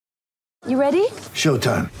You ready?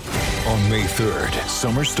 Showtime. On May 3rd,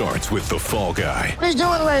 summer starts with The Fall Guy. Let's do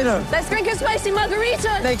it later. Let's drink a spicy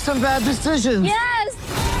margarita. Make some bad decisions.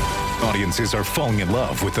 Yes! Audiences are falling in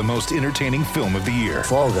love with the most entertaining film of the year.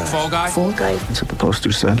 Fall Guy. Fall Guy? Fall Guy. That's what the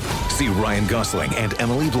poster said. See Ryan Gosling and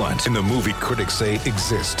Emily Blunt in the movie critics say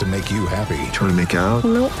exists to make you happy. Trying to make it out?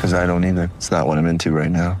 Nope. Because I don't either. It's not what I'm into right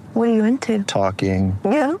now. What are you into? Talking.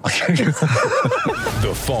 Yeah.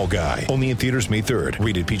 The Fall Guy. Only in theaters May 3rd.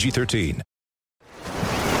 Rated PG-13.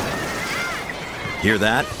 Hear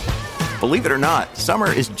that? Believe it or not,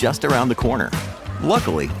 summer is just around the corner.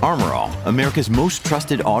 Luckily, Armor All, America's most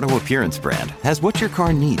trusted auto appearance brand, has what your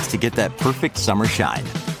car needs to get that perfect summer shine.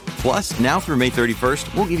 Plus, now through May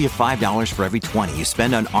 31st, we'll give you $5 for every $20 you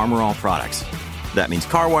spend on Armor All products. That means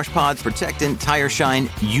car wash pods, protectant, tire shine,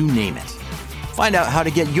 you name it. Find out how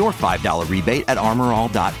to get your $5 rebate at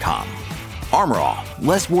armorall.com. Armor All,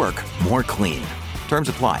 less work, more clean. Terms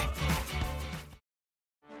apply.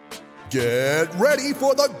 Get ready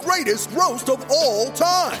for the greatest roast of all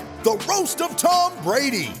time, the Roast of Tom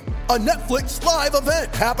Brady, a Netflix live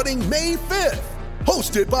event happening May 5th.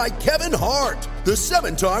 Hosted by Kevin Hart, the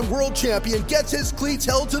 7-time world champion gets his cleats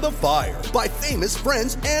held to the fire by famous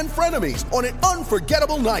friends and frenemies on an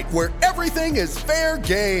unforgettable night where everything is fair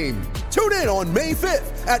game. Tune in on May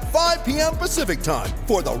 5th at 5 p.m. Pacific time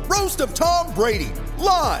for the Roast of Tom Brady,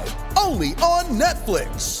 live only on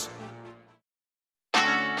Netflix.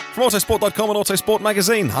 From Autosport.com and Autosport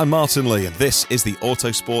Magazine, I'm Martin Lee, and this is the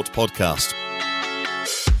Autosport Podcast.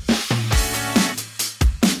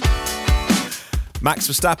 Max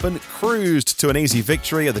Verstappen cruised to an easy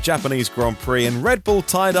victory at the Japanese Grand Prix, and Red Bull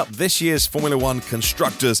tied up this year's Formula One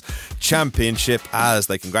Constructors' Championship as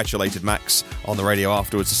they congratulated Max on the radio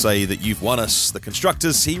afterwards to say that you've won us, the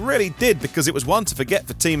Constructors. He really did, because it was one to forget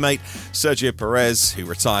for teammate Sergio Perez, who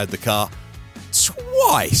retired the car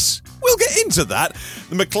twice. We'll get into that.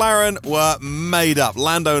 The McLaren were made up.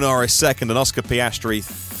 Lando Norris second and Oscar Piastri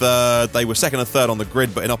third. They were second and third on the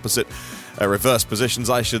grid, but in opposite reverse positions,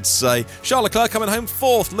 I should say. Charles Leclerc coming home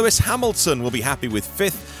fourth. Lewis Hamilton will be happy with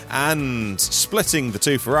fifth. And splitting the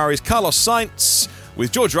two Ferraris, Carlos Sainz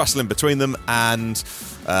with George Russell in between them, and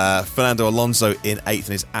Fernando Alonso in 8th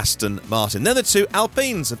in his Aston Martin. Then the two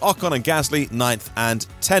Alpines of Ocon and Gasly, 9th and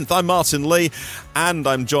 10th. I'm Martin Lee, and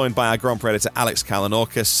I'm joined by our Grand Prix editor Alex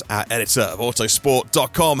Kalinauckas, our editor of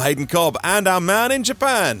Autosport.com, Hayden Cobb, and our man in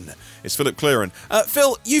Japan is Philip Clearan.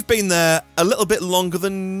 Phil, you've been there a little bit longer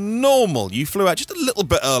than normal. You flew out just a little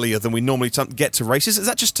bit earlier than we normally get to races. Is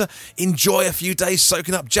that just to enjoy a few days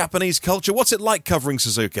soaking up Japanese culture? What's it like covering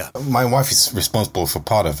Suzuka? My wife is responsible for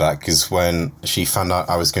part of that, because when she found out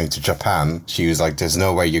I was going to Japan, she was like, there's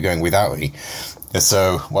no way you're going without me. And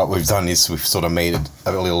so what we've done is we've sort of made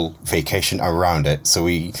a little vacation around it. So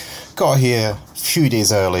we got here a few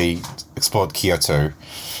days early, explored Kyoto,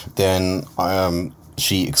 then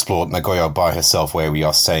she explored Nagoya by herself where we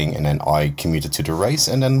are staying, and then I commuted to the race,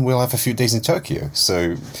 and then we'll have a few days in Tokyo.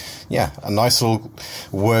 So, yeah, a nice little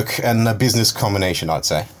work and a business combination, I'd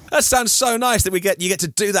say. That sounds so nice that you get to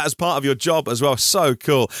do that as part of your job as well. So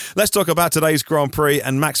cool. Let's talk about today's Grand Prix,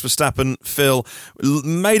 and Max Verstappen, Phil,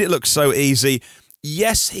 made it look so easy.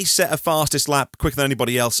 Yes, he set a fastest lap quicker than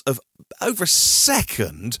anybody else of over a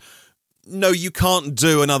second. No, you can't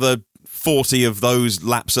do another 40 of those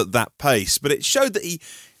laps at that pace, but it showed that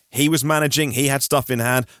he was managing, he had stuff in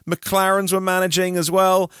hand. McLarens were managing as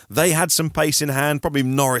well. They had some pace in hand, probably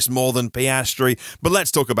Norris more than Piastri. But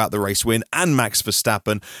let's talk about the race win and Max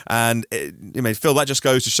Verstappen. And Phil, that just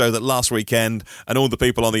goes to show that last weekend, and all the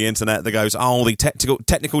people on the internet that goes, oh, the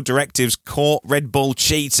technical directives caught Red Bull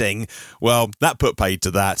cheating. Well, that put paid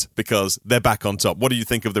to that, because they're back on top. What do you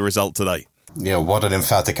think of the result today? Yeah, what an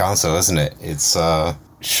emphatic answer, isn't it? It's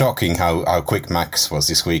shocking how quick Max was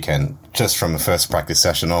this weekend. Just from the first practice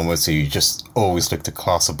session onwards, he just always looked a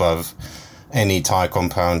class above. Any tyre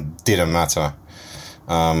compound didn't matter.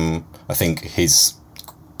 I think his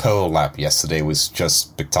pole lap yesterday was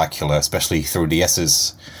just spectacular, especially through the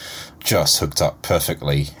S's. Just hooked up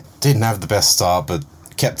perfectly. Didn't have the best start, but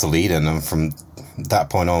kept the lead, and from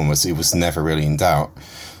that point onwards, it was never really in doubt.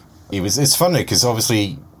 It's funny, because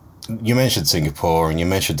obviously you mentioned Singapore, and you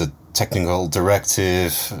mentioned the technical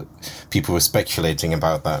directive. People were speculating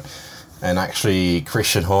about that. And actually,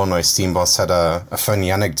 Christian Horner, his team boss, had a funny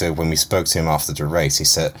anecdote when we spoke to him after the race. He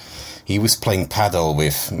said he was playing paddle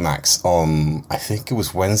with Max on, I think it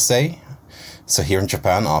was Wednesday, so here in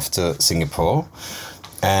Japan after Singapore.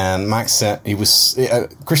 And Max said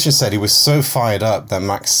Christian said he was so fired up that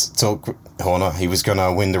Max told Horner he was going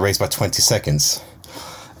to win the race by 20 seconds.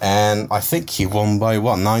 And I think he won by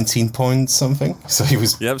 19 points something. So he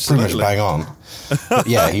was pretty much bang on. But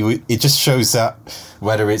yeah, it just shows that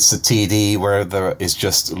whether it's a TD, whether it's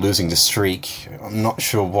just losing the streak, I'm not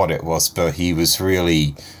sure what it was, but he was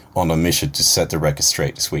really on a mission to set the record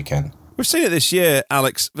straight this weekend. We've seen it this year,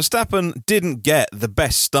 Alex. Verstappen didn't get the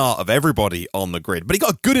best start of everybody on the grid, but he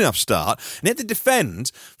got a good enough start and he had to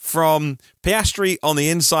defend from Piastri on the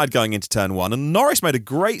inside going into turn one, and Norris made a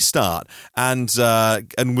great start and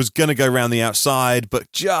was going to go around the outside,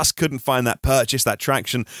 but just couldn't find that purchase, that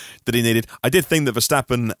traction that he needed. I did think that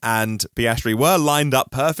Verstappen and Piastri were lined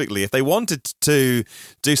up perfectly. If they wanted to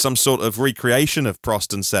do some sort of recreation of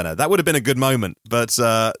Prost and Senna, that would have been a good moment. But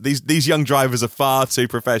these young drivers are far too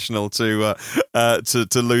professional to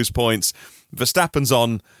lose points. Verstappen's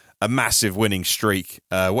on a massive winning streak.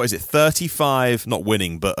 What is it? 35, not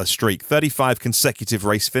winning, but a streak. 35 consecutive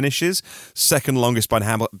race finishes. Second longest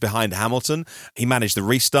behind Hamilton. He managed the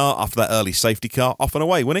restart after that early safety car. Off and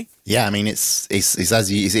away, wouldn't he? Yeah, I mean, it's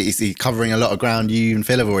covering a lot of ground you and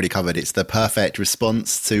Phil have already covered. It's the perfect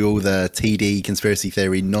response to all the TD conspiracy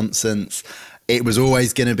theory nonsense. It was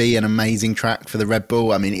always going to be an amazing track for the Red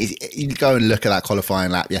Bull. I mean, you go and look at that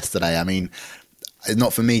qualifying lap yesterday. I mean,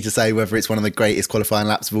 not for me to say whether it's one of the greatest qualifying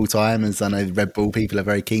laps of all time, as I know Red Bull people are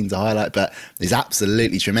very keen to highlight, but it's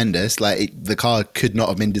absolutely tremendous. The car could not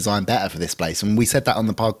have been designed better for this place. And we said that on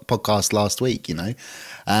the podcast last week, you know.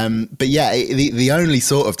 But yeah, the only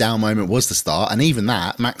sort of down moment was the start, and even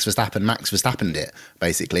that, Max Verstappened it,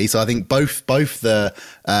 basically. So I think both the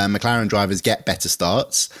McLaren drivers get better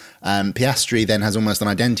starts. Piastri then has almost an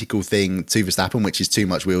identical thing to Verstappen, which is too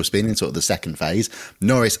much wheel spin in sort of the second phase.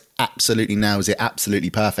 Norris absolutely nails it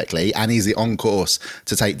absolutely perfectly, and is on course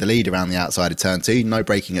to take the lead around the outside of turn two. No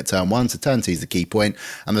braking at turn one, so turn two is the key point.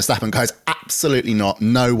 And Verstappen goes, absolutely not,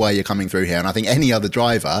 no way you're coming through here. And I think any other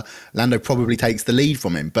driver, Lando probably takes the lead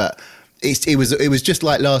from him, but it was just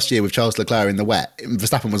like last year with Charles Leclerc in the wet.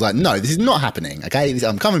 Verstappen was like, no, this is not happening. Okay,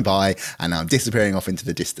 I'm coming by and I'm disappearing off into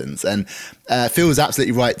the distance. And Phil was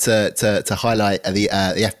absolutely right to highlight the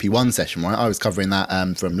FP1 session. Right, I was covering that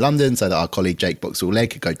from London, so that our colleague Jake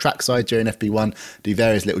Boxall-Legg could go trackside during FP1, do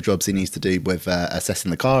various little jobs he needs to do with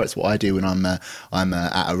assessing the car. It's what I do when I'm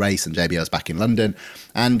at a race and JBL's back in London.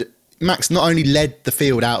 And Max not only led the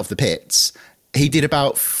field out of the pits, he did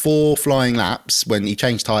about 4 flying laps when he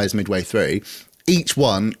changed tyres midway through. Each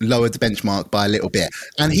one lowered the benchmark by a little bit.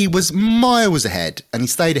 And he was miles ahead, and he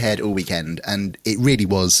stayed ahead all weekend. And it really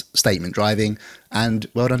was statement driving, and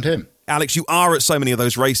well done to him. Alex, you are at so many of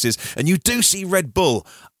those races, and you do see Red Bull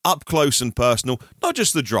up close and personal, not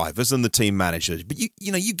just the drivers and the team managers, but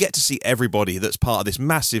you get to see everybody that's part of this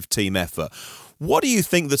massive team effort. What do you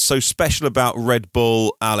think that's so special about Red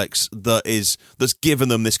Bull, Alex, that's given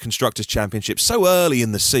them this Constructors' Championship so early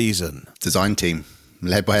in the season? Design team,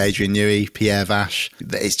 led by Adrian Newey, Pierre Vache.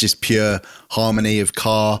 It's just pure harmony of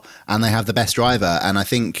car, and they have the best driver. And I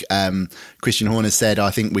think Christian Horner said, I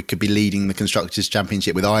think we could be leading the Constructors'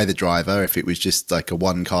 Championship with either driver if it was just like a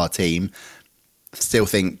one-car team. Still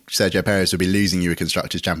think Sergio Perez would be losing you a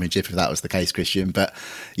Constructors' Championship if that was the case, Christian. But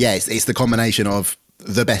yeah, it's the combination of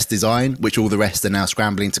the best design, which all the rest are now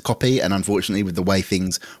scrambling to copy, and unfortunately with the way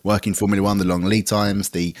things work in Formula One, the long lead times,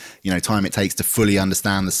 the time it takes to fully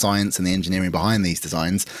understand the science and the engineering behind these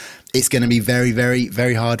designs, it's going to be very, very,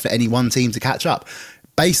 very hard for any one team to catch up.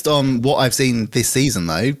 Based on what I've seen this season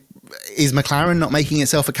though, is McLaren not making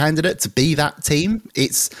itself a candidate to be that team?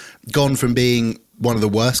 It's gone from being one of the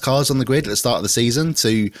worst cars on the grid at the start of the season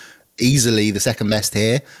to easily the second best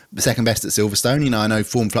here, the second best at Silverstone. I know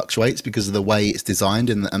form fluctuates because of the way it's designed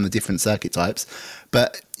and the different circuit types,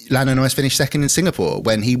 but Lando Norris finished second in Singapore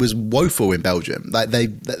when he was woeful in Belgium. Like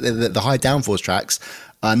the high downforce tracks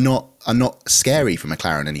are not scary for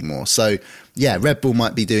McLaren anymore. So yeah, Red Bull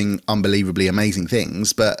might be doing unbelievably amazing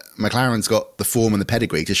things, but McLaren's got the form and the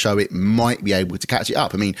pedigree to show it might be able to catch it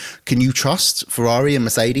up. I mean, can you trust Ferrari and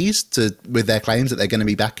Mercedes with their claims that they're going to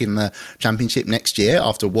be back in the championship next year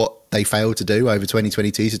after what they failed to do over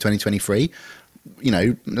 2022 to 2023?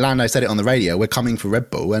 Lando said it on the radio, we're coming for Red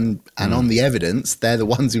Bull, and on the evidence, they're the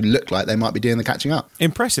ones who look like they might be doing the catching up.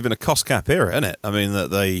 Impressive in a cost cap era, isn't it? I mean, that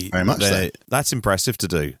very much so. That's impressive to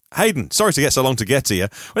do. Hayden, sorry to get so long to get to you.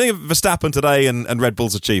 What do you think of Verstappen today and Red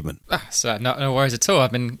Bull's achievement? So no worries at all.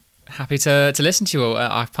 I've been happy to listen to you all.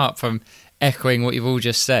 Apart from echoing what you've all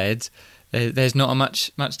just said, there's not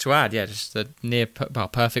much to add. Yeah, just a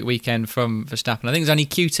perfect weekend from Verstappen. I think it's only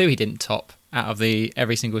Q2 he didn't top out of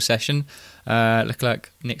every single session.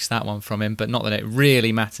 Leclerc nicks that one from him, but not that it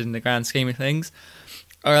really mattered in the grand scheme of things.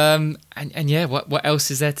 And yeah, what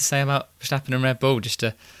else is there to say about Verstappen and Red Bull? Just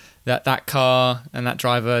that car and that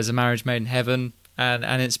driver is a marriage made in heaven.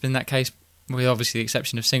 and it's been that case with obviously the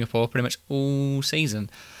exception of Singapore pretty much all season.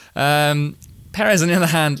 Perez, on the other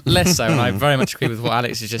hand, less so, and I very much agree with what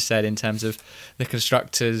Alex has just said in terms of the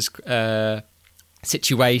constructors'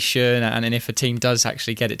 situation and if a team does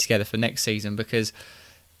actually get it together for next season, because,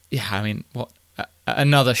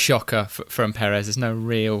 another shocker from Perez. There's no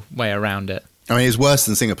real way around it. I mean, it was worse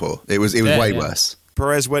than Singapore. It was way worse.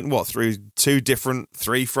 Perez went, through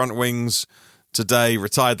 3 front wings today,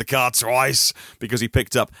 retired the car twice because he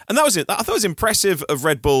picked up. And that was it. I thought it was impressive of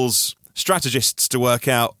Red Bull's strategists to work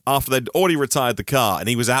out after they'd already retired the car and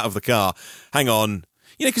he was out of the car. Hang on.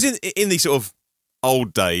 Because in these sort of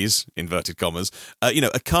old days, inverted commas,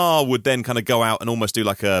 a car would then kind of go out and almost do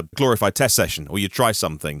like a glorified test session, or you'd try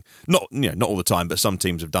something. Not all the time, but some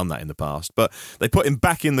teams have done that in the past. But they put him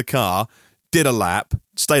back in the car, did a lap,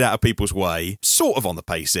 stayed out of people's way, sort of on the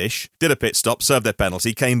pace-ish, did a pit stop, served their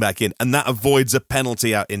penalty, came back in, and that avoids a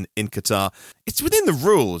penalty out in Qatar. It's within the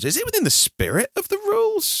rules. Is it within the spirit of the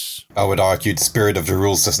rules? I would argue the spirit of the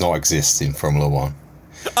rules does not exist in Formula One.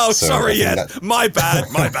 Oh, so sorry, my bad.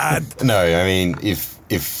 No, I mean, if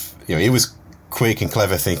it was quick and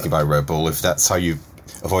clever thinking by Red Bull, if that's how you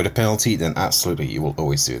avoid a penalty, then absolutely you will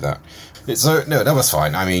always do that. So no, that was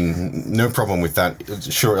fine. I mean, no problem with that.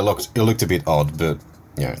 Sure, it looked a bit odd, but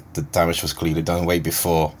the damage was clearly done way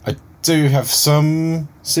before. I do have some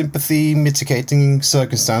sympathy mitigating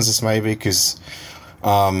circumstances, maybe, because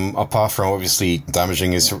apart from obviously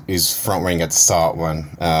damaging his front wing at the start when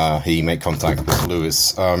he made contact with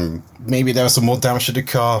Lewis, maybe there was some more damage to the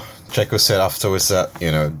car. Checo said afterwards that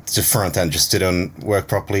the front end just didn't work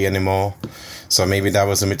properly anymore, so maybe that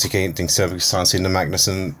was a mitigating circumstance in the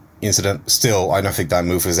Magnussen incident. Still, I don't think that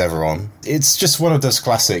move was ever on. It's just one of those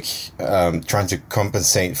classic trying to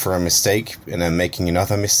compensate for a mistake and then making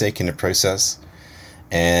another mistake in the process,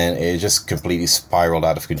 and it just completely spiraled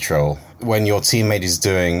out of control. When your teammate is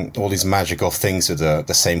doing all these magical things with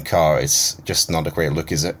the same car, it's just not a great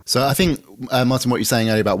look, is it? So I think, Martin, what you're saying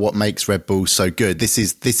earlier about what makes Red Bull so good, this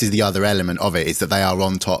is the other element of it, is that they are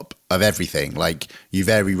on top of everything. Like, you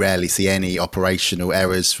very rarely see any operational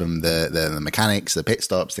errors from the mechanics, the pit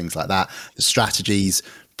stops, things like that. The strategies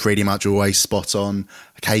pretty much always spot on.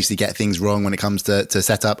 Occasionally get things wrong when it comes to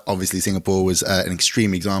setup. Obviously, Singapore was an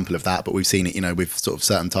extreme example of that, but we've seen it, with sort of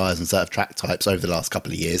certain tyres and certain track types over the last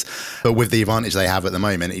couple of years. But with the advantage they have at the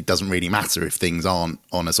moment, it doesn't really matter if things aren't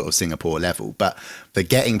on a sort of Singapore level. But the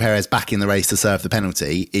getting Perez back in the race to serve the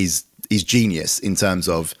penalty is genius in terms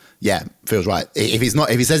of, feels right. If it's not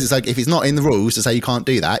in the rules to say you can't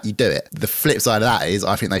do that, you do it. The flip side of that is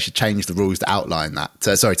I think they should change the rules to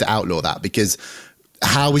to outlaw that, because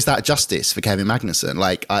how is that justice for Kevin Magnussen?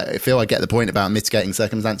 Like, I feel I get the point about mitigating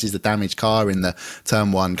circumstances, the damaged car in the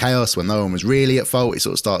turn one chaos when no one was really at fault. It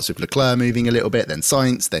sort of starts with Leclerc moving a little bit, then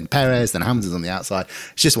Sainz, then Perez, then Hamilton's on the outside.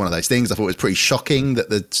 It's just one of those things. I thought it was pretty shocking that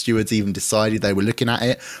the stewards even decided they were looking at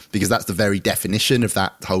it, because that's the very definition of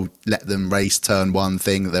that whole let them race turn one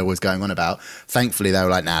thing that there was going on about. Thankfully, they were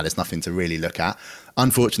like, nah, there's nothing to really look at.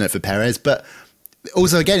 Unfortunate for Perez, but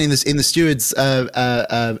also, again, in the steward's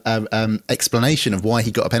explanation of why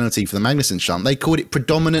he got a penalty for the Magnussen shunt, they called it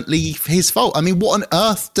predominantly his fault. I mean, what on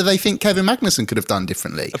earth do they think Kevin Magnussen could have done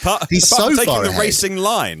differently? He's so from taking far the ahead. Racing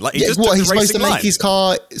line, like he's supposed to make his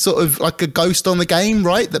car sort of like a ghost on the game,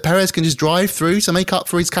 right? That Perez can just drive through to make up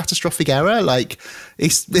for his catastrophic error. Like,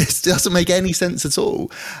 it doesn't make any sense at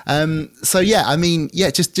all. Just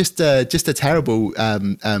a terrible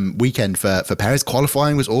weekend for Perez.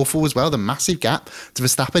 Qualifying was awful as well. The massive gap to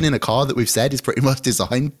Verstappen in a car that we've said is pretty much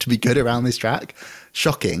designed to be good around this track.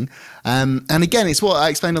 Shocking. And again, it's what I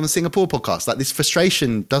explained on the Singapore podcast. Like, this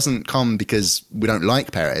frustration doesn't come because we don't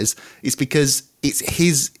like Perez. It's because it's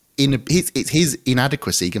his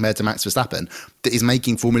inadequacy compared to Max Verstappen that is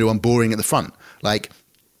making Formula One boring at the front. Like,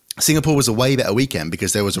 Singapore was a way better weekend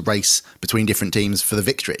because there was a race between different teams for the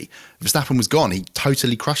victory. Verstappen was gone. He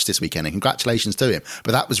totally crushed this weekend, and congratulations to him.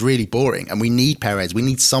 But that was really boring, and we need Perez. We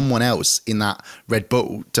need someone else in that Red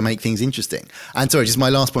Bull to make things interesting. And sorry, just my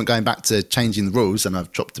last point, going back to changing the rules, and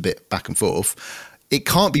I've chopped a bit back and forth. It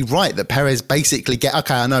can't be right that Perez basically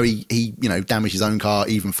I know he damaged his own car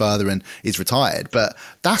even further and is retired, but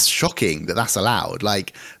that's shocking that that's allowed.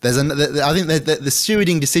 Like, I think the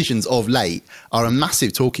stewarding decisions of late are a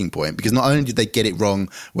massive talking point, because not only did they get it wrong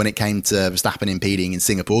when it came to Verstappen impeding in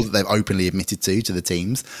Singapore, that they've openly admitted to the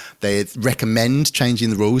teams, they recommend changing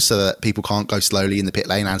the rules so that people can't go slowly in the pit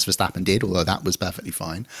lane, as Verstappen did, although that was perfectly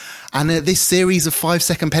fine. And this series of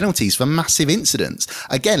 5-second penalties for massive incidents.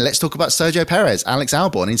 Again, let's talk about Sergio Perez, Alex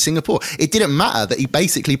Albon in Singapore. It didn't matter that he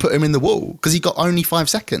basically put him in the wall because he got only 5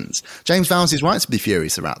 seconds. James Vowles is right to be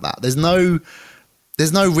furious about that. There's no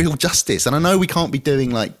there's no real justice. And I know we can't be doing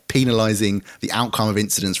like penalising the outcome of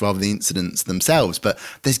incidents rather than the incidents themselves, but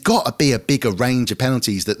there's got to be a bigger range of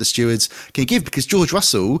penalties that the stewards can give, because George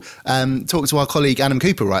Russell talked to our colleague Adam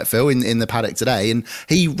Cooper, right, Phil, in the paddock today, and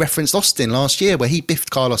he referenced Austin last year where he biffed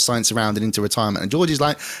Carlos Sainz around and into retirement. And George is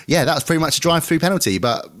like, yeah, that was pretty much a drive-through penalty,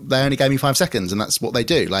 but they only gave me 5 seconds, and that's what they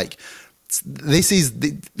do. Like, this is,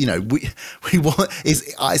 we want,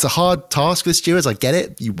 it's a hard task for the stewards. I get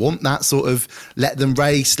it. You want that sort of let them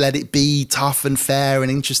race, let it be tough and fair and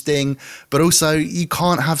interesting, but also you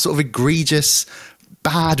can't have sort of egregious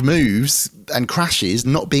bad moves and crashes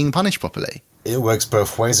not being punished properly. It works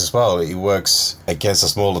both ways as well. It works against the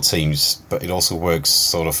smaller teams, but it also works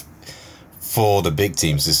sort of for the big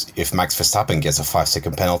teams. If Max Verstappen gets a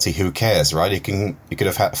 5-second penalty, who cares, right? He could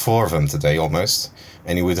have had 4 of them today almost,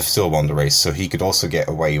 and he would have still won the race. So he could also get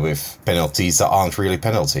away with penalties that aren't really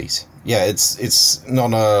penalties. Yeah, it's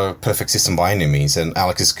not a perfect system by any means, and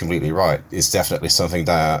Alex is completely right. It's definitely something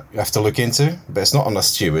that you have to look into, but it's not on the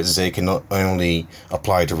stewards. They can not only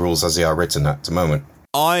apply the rules as they are written at the moment.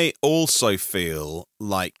 I also feel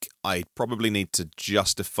like I probably need to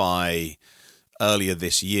justify earlier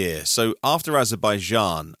this year. So after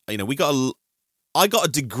Azerbaijan, I got a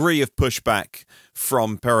degree of pushback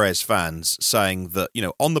from Perez fans saying that,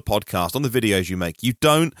 on the podcast, on the videos you make, you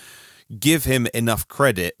don't give him enough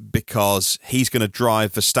credit because he's going to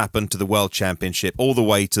drive Verstappen to the World Championship all the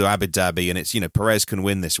way to Abu Dhabi, and it's, Perez can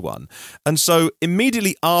win this one. And so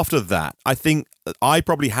immediately after that, I think I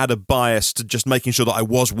probably had a bias to just making sure that I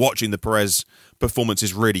was watching the Perez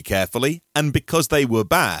performances really carefully, and because they were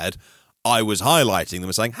bad, I was highlighting them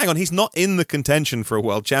and saying, hang on, he's not in the contention for a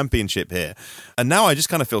world championship here. And now I just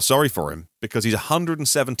kind of feel sorry for him because he's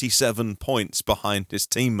 177 points behind his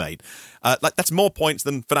teammate. That's more points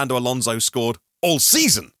than Fernando Alonso scored all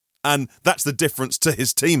season. And that's the difference to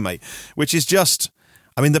his teammate, which is just,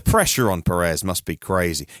 the pressure on Perez must be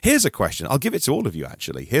crazy. Here's a question. I'll give it to all of you,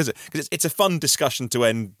 actually. Because it's a fun discussion to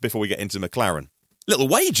end before we get into McLaren. Little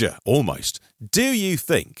wager, almost. Do you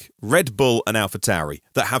think Red Bull and AlphaTauri,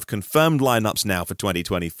 that have confirmed lineups now for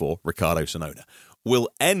 2024, Ricciardo, Tsunoda, will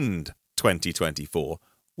end 2024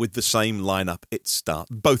 with the same lineup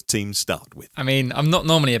both teams start with? I'm not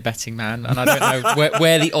normally a betting man, and I don't know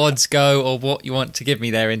where the odds go or what you want to give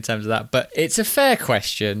me there in terms of that, but it's a fair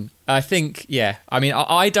question. I think, yeah.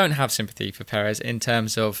 I don't have sympathy for Perez in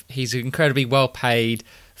terms of he's an incredibly well-paid,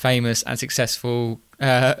 famous and successful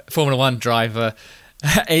Formula One driver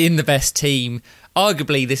in the best team.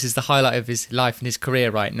 Arguably, this is the highlight of his life and his career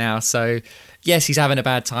right now. So, yes, he's having a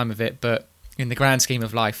bad time of it, but in the grand scheme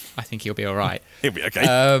of life, I think he'll be all right. He'll be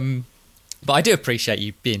okay. But I do appreciate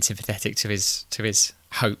you being sympathetic to his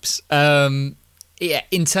hopes.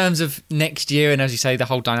 In terms of next year, and as you say, the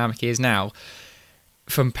whole dynamic is now,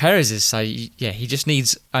 from Perez's side, yeah, he just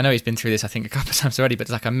needs, I know he's been through this, I think, a couple of times already, but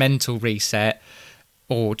it's like a mental reset,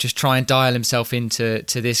 or just try and dial himself into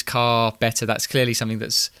this car better. That's clearly something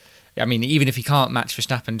that's, even if he can't match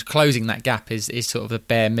Verstappen, closing that gap is sort of the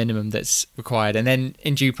bare minimum that's required. And then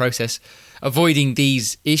in due process, avoiding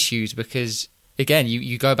these issues, because again,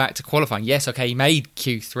 you go back to qualifying. Yes, okay, he made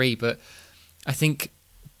Q3, but I think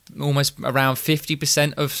almost around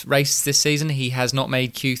 50% of races this season, he has not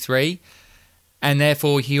made Q3. And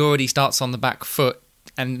therefore, he already starts on the back foot.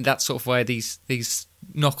 And that's sort of where these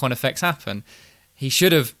knock-on effects happen. He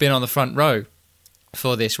should have been on the front row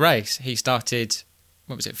for this race. He started,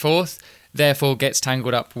 4th, therefore gets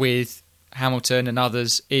tangled up with Hamilton and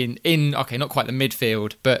others in not quite the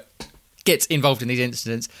midfield, but gets involved in these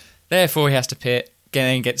incidents. Therefore, he has to pit,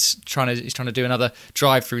 he's trying to do another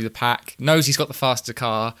drive through the pack, knows he's got the faster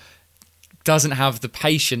car, doesn't have the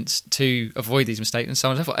patience to avoid these mistakes, and so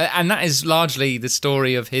on and so forth. And that is largely the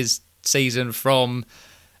story of his season from,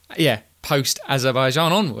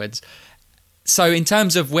 post-Azerbaijan onwards. So in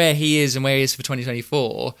terms of where he is and where he is for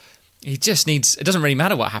 2024, he just needs, it doesn't really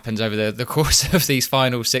matter what happens over the course of these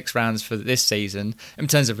final 6 rounds for this season in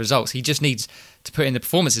terms of results. He just needs to put in the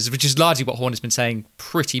performances, which is largely what Horner's been saying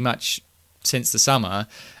pretty much since the summer.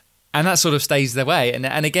 And that sort of stays their way.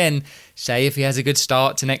 And again, say if he has a good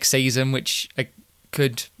start to next season, which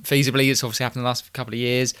could feasibly, it's obviously happened in the last couple of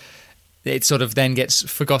years, it sort of then gets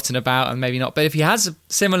forgotten about and maybe not. But if he has a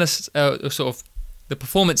similar sort of, the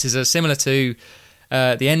performances are similar to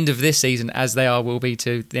the end of this season as they will be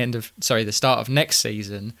to the start of next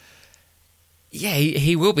season, yeah,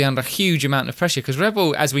 he will be under a huge amount of pressure, because Red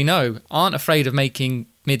Bull, as we know, aren't afraid of making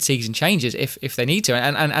mid-season changes if they need to.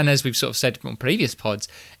 And as we've sort of said on previous pods,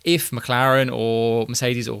 if McLaren or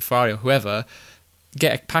Mercedes or Ferrari or whoever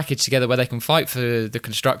get a package together where they can fight for the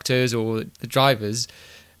constructors or the drivers,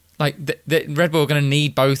 like the Red Bull are going to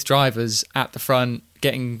need both drivers at the front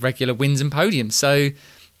getting regular wins and podiums. So,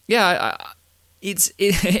 yeah,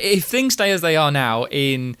 if things stay as they are now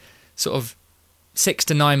in sort of 6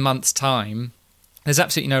 to 9 months' time, there's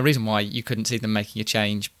absolutely no reason why you couldn't see them making a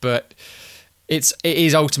change. But it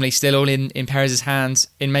is ultimately still all in Perez's hands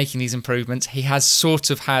in making these improvements. He has sort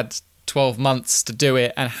of had 12 months to do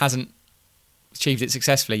it and hasn't achieved it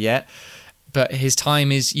successfully yet. But his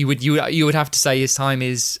time is, you would have to say his time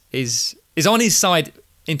is on his side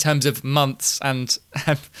in terms of months and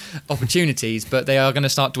opportunities, but they are going to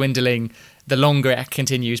start dwindling the longer it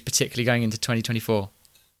continues, particularly going into 2024.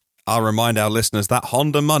 I'll remind our listeners that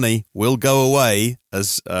Honda money will go away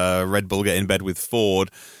as Red Bull get in bed with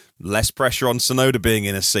Ford. Less pressure on Tsunoda being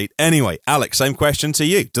in a seat. Anyway, Alex, same question to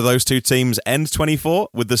you. Do those two teams end 24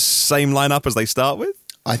 with the same lineup as they start with?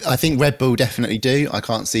 I think Red Bull definitely do. I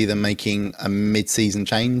can't see them making a mid-season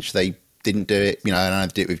change. They didn't do it, I know they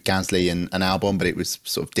did it with Gasly and Albon, but it was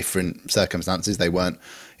sort of different circumstances. They weren't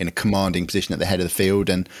in a commanding position at the head of the field.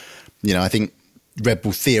 And, I think Red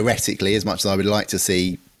Bull theoretically, as much as I would like to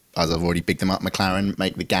see, as I've already bigged them up, McLaren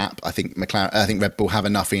make the gap. I think Red Bull have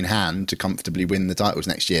enough in hand to comfortably win the titles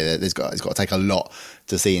next year. It's got to take a lot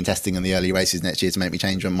to see in testing in the early races next year to make me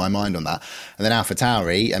change my mind on that. And then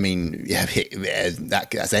AlphaTauri,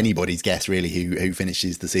 that's anybody's guess really who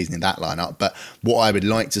finishes the season in that lineup. But what I would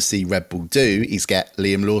like to see Red Bull do is get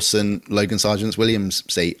Liam Lawson, Logan Sargent's Williams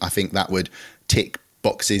seat. I think that would tick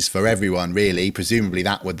boxes for everyone, really. Presumably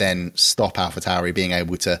that would then stop AlphaTauri being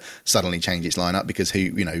able to suddenly change its lineup because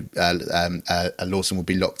Lawson will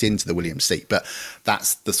be locked into the Williams seat. But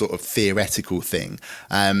that's the sort of theoretical thing.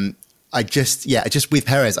 Just with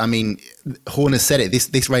Perez, Horner said it.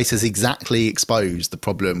 This race has exactly exposed the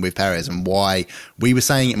problem with Perez and why we were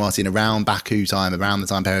saying it, Martin, around Baku time, around the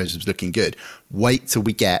time Perez was looking good. Wait till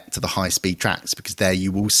we get to the high-speed tracks because there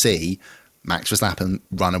you will see Max Verstappen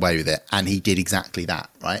run away with it, and he did exactly that,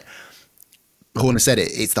 right? Horner said it.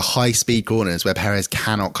 It's the high-speed corners where Perez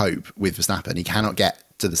cannot cope with Verstappen. He cannot get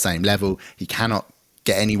to the same level. He cannot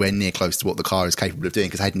get anywhere near close to what the car is capable of doing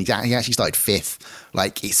because he actually started fifth.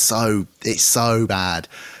 Like, it's so bad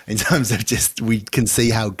in terms of just we can see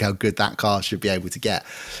how good that car should be able to get.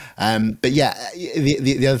 But yeah,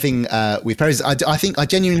 the other thing with Perez, I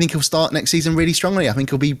genuinely think he'll start next season really strongly. I think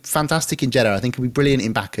he'll be fantastic in Jeddah. I think he'll be brilliant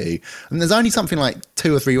in Baku. And there's only something like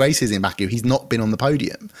 2 or 3 races in Baku he's not been on the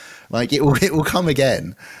podium. Like it will come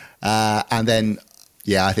again. And then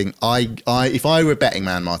yeah, I think if I were a betting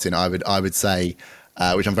man, Martin, I would say.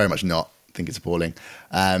 Which I'm very much not. I think it's appalling.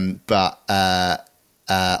 But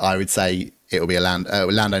I would say it will be a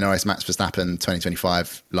Lando Norris, Max Verstappen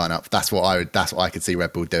 2025 lineup. That's what I could see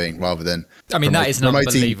Red Bull doing rather than. That is an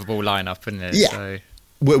unbelievable lineup, isn't it? Yeah. So,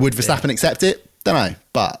 would Verstappen accept it? Don't know.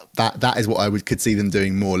 But that is what I could see them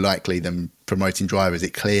doing more likely than promoting drivers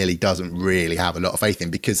it clearly doesn't really have a lot of faith in.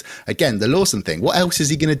 Because again, the Lawson thing, what else is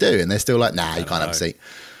he going to do? And they're still like, nah, you can't have a seat.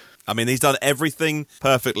 He's done everything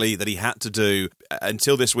perfectly that he had to do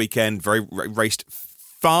until this weekend, raced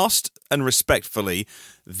fast and respectfully.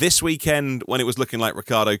 This weekend, when it was looking like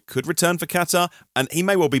Ricciardo could return for Qatar, and he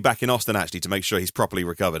may well be back in Austin, actually, to make sure he's properly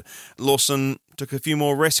recovered. Lawson took a few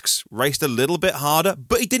more risks, raced a little bit harder,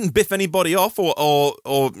 but he didn't biff anybody off or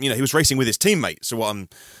he was racing with his teammate. So what I'm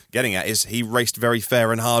getting at is he raced very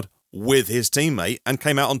fair and hard with his teammate and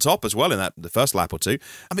came out on top as well in the first lap or two.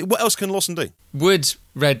 What else can Lawson do? Would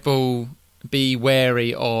Red Bull be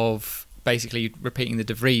wary of basically repeating the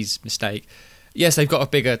De Vries mistake? Yes, they've got a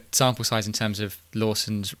bigger sample size in terms of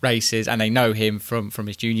Lawson's races and they know him from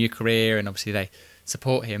his junior career and obviously they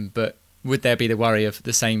support him, but would there be the worry of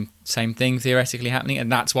the same thing theoretically happening? And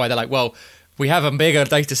that's why they're like, well, we have a bigger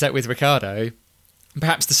data set with Ricciardo.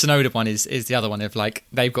 Perhaps the Tsunoda one is the other one of like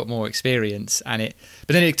they've got more experience but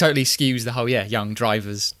then it totally skews the whole young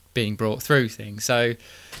drivers being brought through thing. So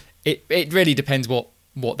it really depends what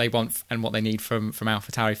they want and what they need from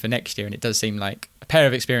AlphaTauri for next year, and it does seem like a pair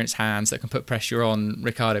of experienced hands that can put pressure on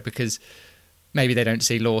Ricciardo because maybe they don't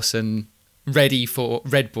see Lawson ready for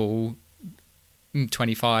Red Bull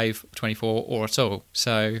 25, 24 or at all.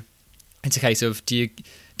 So it's a case of do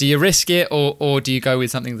you risk it or do you go with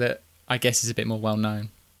something that I guess is a bit more well known?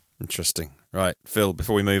 Interesting. Right, Phil,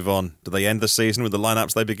 before we move on, do they end the season with the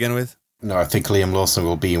lineups they begin with? No, I think Liam Lawson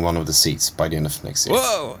will be in one of the seats by the end of next year.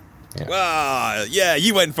 Whoa! Yeah. Wow, yeah,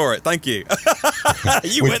 you went for it. Thank you.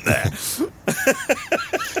 You went there.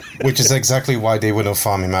 Which is exactly why they wouldn't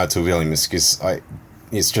farm him out to Williams, because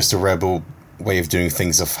it's just a Red Bull way of doing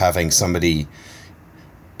things, of having somebody,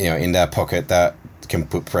 in their pocket that can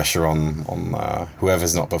put pressure on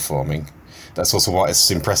whoever's not performing. that's also what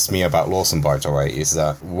has impressed me about Lawson, by the way, is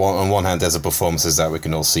that on one hand, there's the performances that we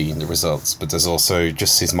can all see in the results, but there's also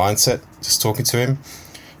just his mindset, just talking to him.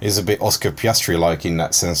 Is a bit Oscar Piastri-like in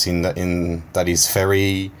that sense, in that he's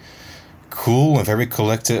very cool and very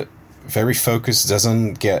collected, very focused,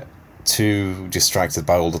 doesn't get too distracted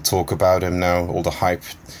by all the talk about him now, all the hype.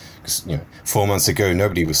 Because 4 months ago,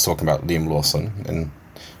 nobody was talking about Liam Lawson, and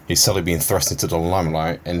he's suddenly been thrust into the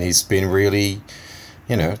limelight, and he's been really,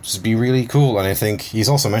 just be really cool. And I think he's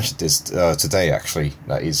also mentioned this today, actually,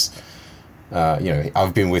 that he's,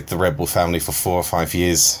 I've been with the Red Bull family for 4 or 5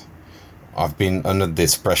 years. I've been under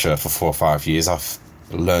this pressure for 4 or 5 years. I've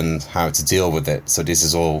learned how to deal with it. So this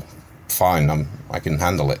is all fine. I can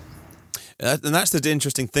handle it. And that's the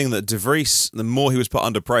interesting thing, that De Vries, the more he was put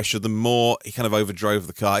under pressure, the more he kind of overdrove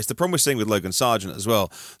the car. It's the problem we're seeing with Logan Sargent as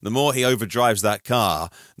well. The more he overdrives that car,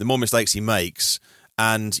 the more mistakes he makes.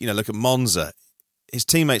 And, look at Monza. His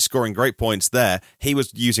teammates scoring great points there. He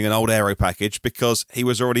was using an old aero package because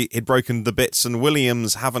he'd broken the bits, and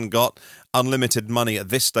Williams haven't got unlimited money at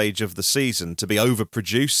this stage of the season to be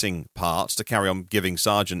overproducing parts to carry on giving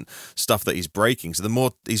Sargent stuff that he's breaking. So the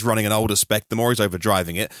more he's running an older spec, the more he's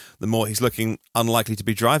overdriving it, the more he's looking unlikely to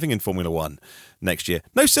be driving in Formula One next year.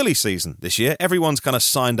 No silly season this year. Everyone's kind of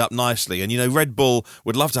signed up nicely. And, Red Bull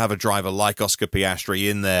would love to have a driver like Oscar Piastri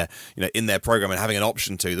in their program and having an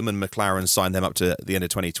option to them. And McLaren signed them up to the end of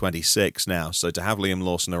 2026 now. So to have Liam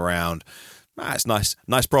Lawson around, it's nice.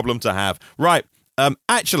 Nice problem to have. Right.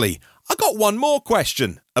 Actually, I got one more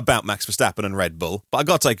question about Max Verstappen and Red Bull, but I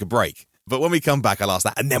got to take a break. But when we come back, I'll ask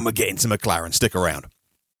that, and then we'll get into McLaren. Stick around.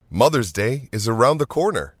 Mother's Day is around the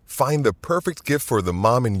corner. Find the perfect gift for the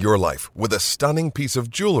mom in your life with a stunning piece of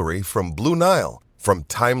jewelry from Blue Nile. From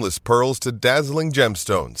timeless pearls to dazzling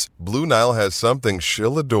gemstones, Blue Nile has something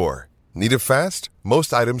she'll adore. Need it fast?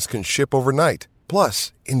 Most items can ship overnight.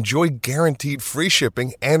 Plus, enjoy guaranteed free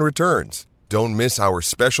shipping and returns. Don't miss our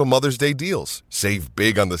special Mother's Day deals. Save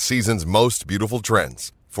big on the season's most beautiful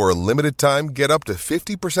trends. For a limited time, get up to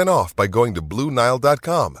 50% off by going to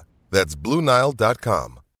BlueNile.com. That's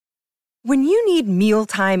BlueNile.com. When you need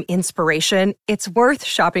mealtime inspiration, it's worth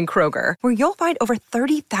shopping Kroger, where you'll find over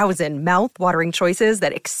 30,000 mouth-watering choices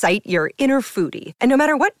that excite your inner foodie. And no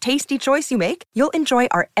matter what tasty choice you make, you'll enjoy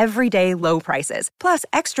our everyday low prices, plus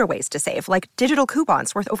extra ways to save, like digital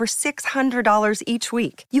coupons worth over $600 each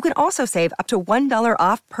week. You can also save up to $1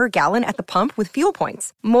 off per gallon at the pump with fuel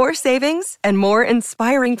points. More savings and more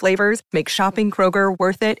inspiring flavors make shopping Kroger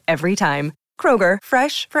worth it every time. Kroger,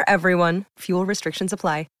 fresh for everyone. Fuel restrictions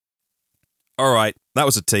apply. All right, that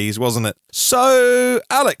was a tease, wasn't it? So,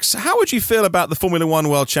 Alex, how would you feel about the Formula One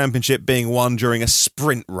World Championship being won during a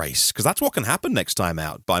sprint race? Because that's what can happen next time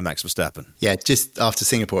out by Max Verstappen. Yeah, just after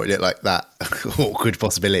Singapore, it looked like that awkward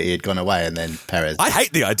possibility had gone away, and then Perez. I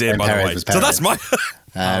hate the idea, by the way. So that's my...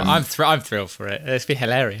 I'm thrilled for it. It'd be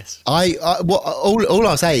hilarious. All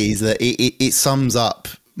I'll say is that it sums up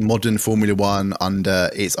modern Formula One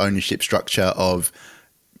under its ownership structure of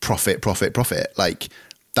profit. Like...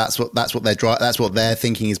 That's what they're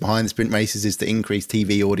thinking is behind the sprint races, is to increase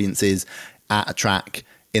TV audiences at a track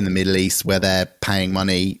in the Middle East where they're paying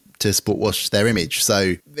money to sport wash their image.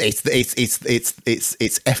 So it is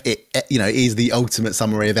the ultimate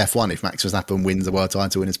summary of F1 if Max Verstappen wins a world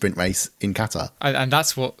title in a sprint race in Qatar. And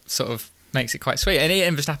that's what sort of makes it quite sweet.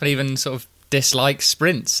 And Verstappen even sort of dislikes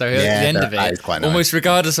sprints. So at the end of it, almost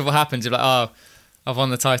regardless of what happens, you're like, oh, I've won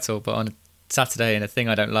the title, but on Saturday in a thing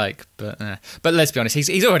I don't like, but let's be honest,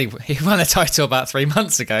 he won the title about 3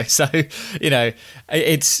 months ago, so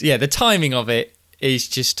it's the timing of it is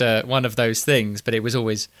just one of those things, but it was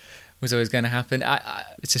always going to happen.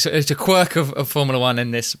 It's a quirk of Formula One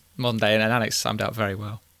in this modern day, and Alex summed up very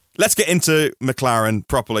well. Let's get into McLaren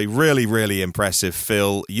properly. Really, really impressive,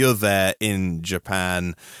 Phil. You're there in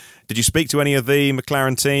Japan. Did you speak to any of the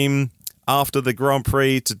McLaren team after the Grand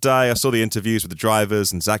Prix today? I saw the interviews with the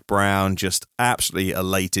drivers, and Zach Brown just absolutely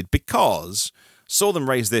elated because saw them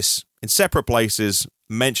raise this in separate places,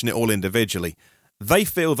 mention it all individually. They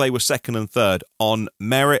feel they were second and third on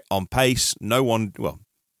merit, on pace. No one, well,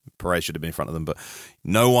 Perez should have been in front of them, but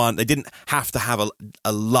no one, they didn't have to have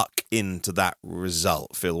a luck into that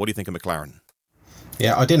result. Phil, what do you think of McLaren?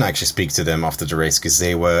 Yeah, I didn't actually speak to them after the race because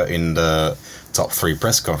they were in the top 3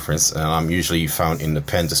 press conference, and I'm usually found in the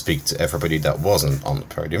pen to speak to everybody that wasn't on the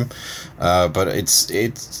podium. But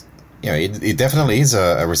it definitely is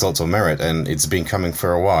a result of merit, and it's been coming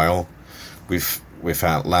for a while. We've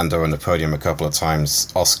had Lando on the podium a couple of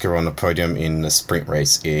times, Oscar on the podium in the sprint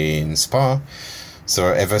race in Spa. So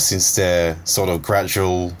ever since their sort of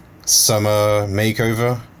gradual summer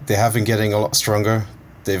makeover, they have been getting a lot stronger.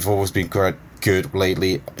 They've always been good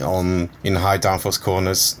lately in high downforce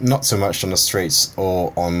corners. Not so much on the straights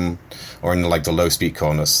or in like the low speed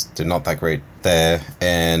corners. They're not that great there.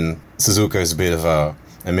 And Suzuka is a bit of a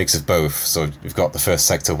mix of both. So you've got the first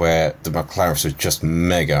sector where the McLarens were just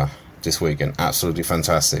mega this weekend, absolutely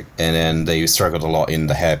fantastic. And then they struggled a lot in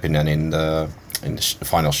the hairpin and in the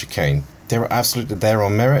final chicane. They were absolutely there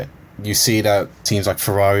on merit. You see that teams like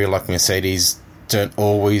Ferrari, like Mercedes, don't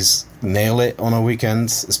always nail it on a weekend.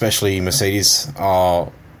 Especially Mercedes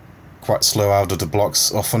are quite slow out of the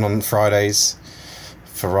blocks often on Fridays.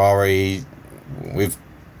 Ferrari, we've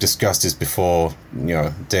discussed this before,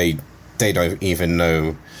 they don't even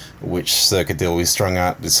know which circuit they'll be strung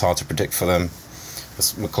at. It's hard to predict for them.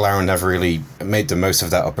 McLaren never really made the most of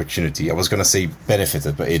that opportunity. I was going to say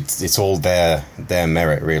benefited, but it's all their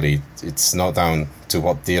merit, really. It's not down to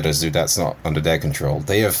what the others do. That's not under their control.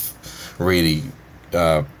 They have really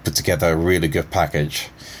put together a really good package.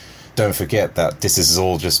 Don't forget that this is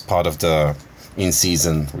all just part of the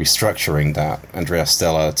in-season restructuring that Andrea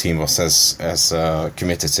Stella team has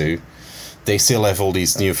committed to. They still have all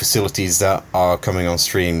these new facilities that are coming on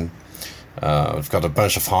stream. We've got a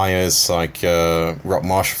bunch of hires like Rob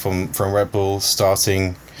Marshall from Red Bull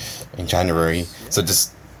starting in January. So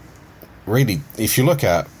just really, if you look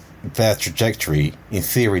at their trajectory, in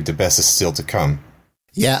theory, the best is still to come.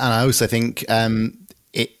 Yeah, and I also think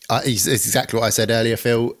it's exactly what I said earlier,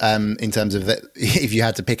 Phil, in terms of that if you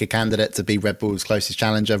had to pick a candidate to be Red Bull's closest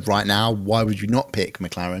challenger right now, why would you not pick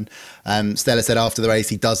McLaren? Stella said after the race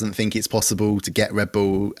he doesn't think it's possible to get Red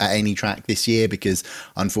Bull at any track this year because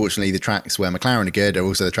unfortunately the tracks where McLaren are good are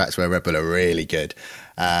also the tracks where Red Bull are really good.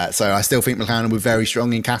 So I still think McLaren were very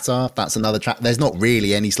strong in Qatar. That's another track. There's not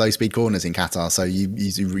really any slow speed corners in Qatar, so you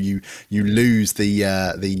lose the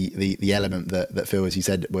element that Phil, as you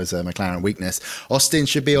said, was a McLaren weakness. Austin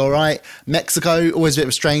should be all right. Mexico always a bit of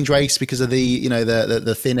a strange race because of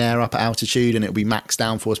the thin air up at altitude, and it'll be max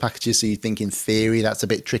downforce packages. So you think in theory that's a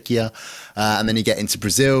bit trickier. And then you get into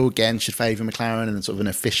Brazil, again should favour McLaren, and sort of an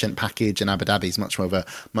efficient package. And Abu Dhabi is much more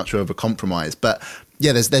of a compromise, but.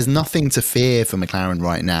 Yeah, there's nothing to fear for McLaren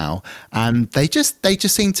right now, and they just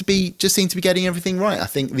seem to be getting everything right. I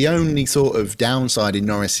think the only sort of downside in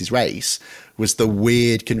Norris's race was the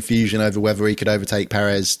weird confusion over whether he could overtake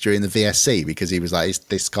Perez during the VSC because he was like, "Is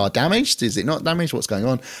this car damaged? Is it not damaged? What's going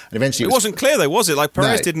on?" And eventually, it wasn't clear though, was it? Like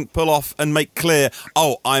Perez didn't pull off and make clear,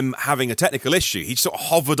 "Oh, I'm having a technical issue." He sort of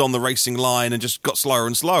hovered on the racing line and just got slower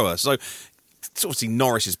and slower. So. It's obviously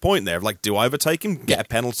Norris's point there of like, do I overtake him, get a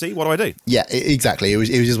penalty? What do I do? Yeah, exactly. It was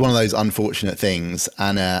just one of those unfortunate things,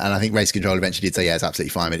 and I think race control eventually did say, yeah, it's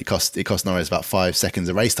absolutely fine. But it cost Norris about 5 seconds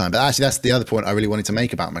of race time. But actually, that's the other point I really wanted to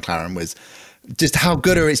make about McLaren was just how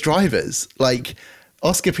good are its drivers. Like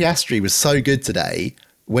Oscar Piastri was so good today.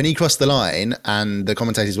 When he crossed the line and the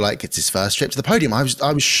commentators were like, it's his first trip to the podium, I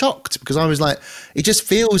was shocked because I was like, it just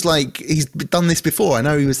feels like he's done this before. I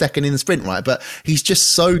know he was second in the sprint, right? But he's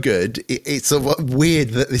just so good. It's sort of weird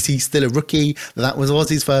that he's still a rookie. That was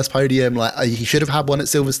his first podium. Like he should have had one at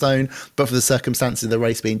Silverstone, but for the circumstances of the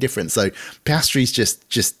race being different. So Piastri's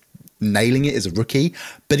just nailing it as a rookie,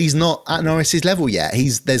 but he's not at Norris's level yet.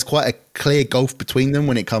 There's quite a clear gulf between them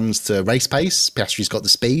when it comes to race pace. Piastri's got the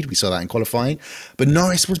speed. We saw that in qualifying, but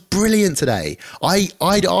Norris was brilliant today.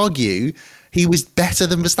 I'd argue he was better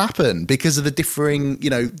than Verstappen because of the differing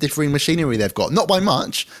machinery they've got. Not by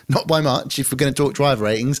much. If we're going to talk driver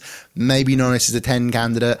ratings, maybe Norris is a 10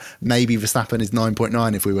 candidate. Maybe Verstappen is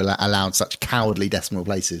 9.9 if we were allowed such cowardly decimal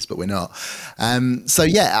places, but we're not. So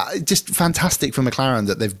yeah, just fantastic for McLaren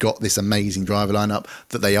that they've got this amazing driver lineup,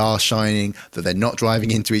 that they are shining, that they're not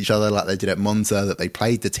driving into each other like they did at Monza, that they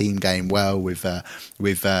played the team game well with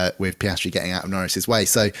Piastri getting out of Norris's way.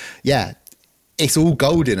 So yeah, it's all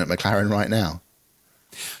golden at McLaren right now.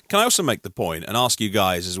 Can I also make the point and ask you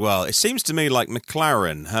guys as well? It seems to me like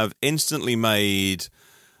McLaren have instantly made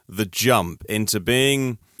the jump into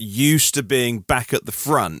being used to being back at the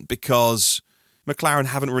front because McLaren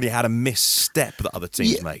haven't really had a misstep that other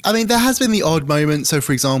teams make. I mean, there has been the odd moment. So,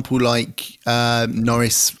 for example, like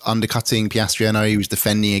Norris undercutting Piastri. I know he was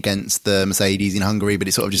defending against the Mercedes in Hungary, but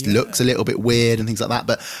it sort of just looks a little bit weird and things like that.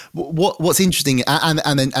 But what's interesting,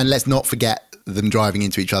 and let's not forget them driving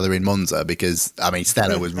into each other in Monza, because I mean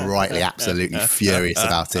Stella was rightly absolutely furious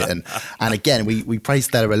about it, and again we praise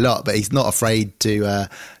Stella a lot, but he's not afraid to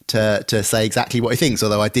to say exactly what he thinks.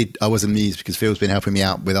 Although I was amused because Phil's been helping me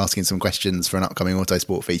out with asking some questions for an upcoming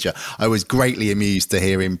Autosport feature. I was greatly amused to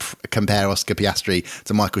hear him compare Oscar Piastri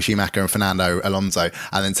to Michael Schumacher and Fernando Alonso,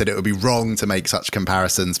 and then said it would be wrong to make such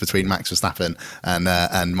comparisons between Max Verstappen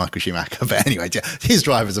and Michael Schumacher. But anyway, his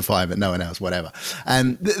drivers are fine, but no one else, whatever.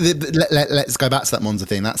 Let's go back to that Monza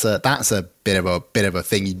thing. That's a bit of a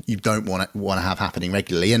thing you don't want to have happening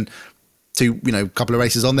regularly. And a couple of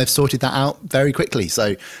races on, they've sorted that out very quickly.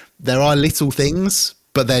 So there are little things,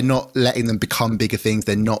 but they're not letting them become bigger things.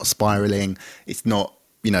 They're not spiraling. It's not,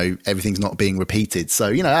 everything's not being repeated.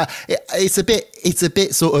 So, it's a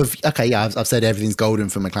bit sort of, okay, yeah, I've said everything's golden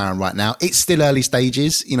for McLaren right now. It's still early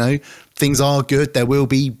stages, things are good. There will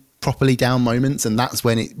be properly down moments, and that's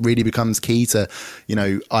when it really becomes key to,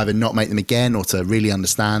 either not make them again or to really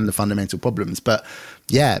understand the fundamental problems. But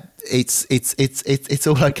yeah, it's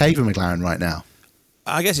all okay for McLaren right now.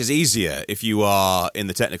 I guess it's easier if you are in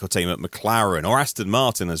the technical team at McLaren or Aston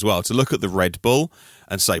Martin as well to look at the Red Bull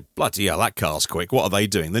and say, bloody hell, that car's quick. What are they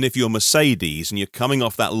doing? Than if you're Mercedes and you're coming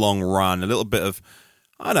off that long run, a little bit of,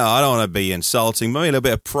 I don't want to be insulting, maybe a little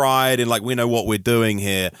bit of pride in we know what we're doing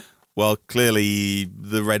here. Well, clearly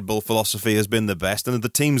the Red Bull philosophy has been the best, and the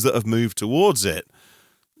teams that have moved towards it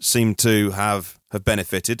seem to have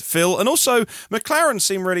benefited. Phil, and also McLaren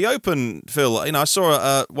seem really open, Phil. I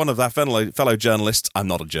saw one of our fellow journalists, I'm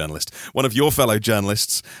not a journalist, one of your fellow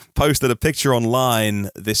journalists posted a picture online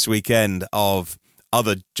this weekend of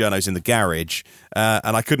other journos in the garage,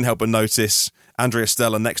 and I couldn't help but notice Andrea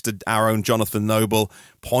Stella next to our own Jonathan Noble,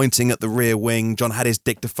 pointing at the rear wing. John had his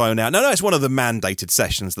dictaphone out. No, it's one of the mandated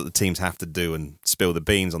sessions that the teams have to do and spill the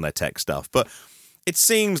beans on their tech stuff. But it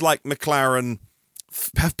seems like McLaren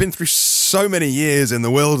have been through so many years in the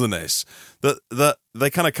wilderness that they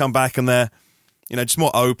kind of come back and they're, just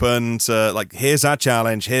more open to, here's our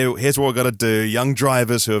challenge, here's what we've got to do. Young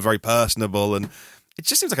drivers who are very personable, and it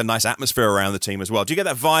just seems like a nice atmosphere around the team as well. Do you get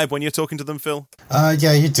that vibe when you're talking to them, Phil?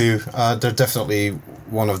 Yeah, you do. They're definitely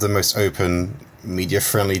one of the most open,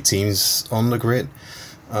 media-friendly teams on the grid.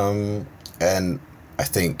 And I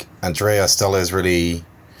think Andrea Stella is really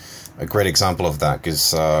a great example of that,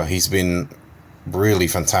 because he's been really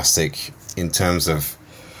fantastic in terms of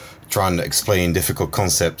trying to explain difficult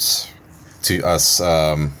concepts to us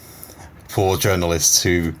poor journalists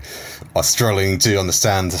who are struggling to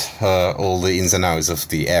understand all the ins and outs of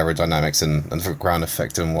the aerodynamics and the ground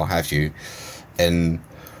effect and what have you. And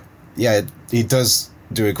yeah, he does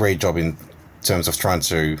do a great job in terms of trying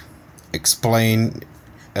to explain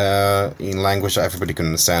in language that everybody can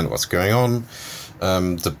understand what's going on.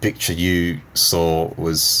 The picture you saw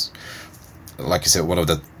was, like I said, one of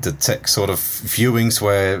the tech sort of viewings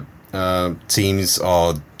where teams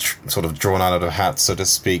are sort of drawn out of the hat, so to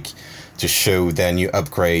speak, to show their new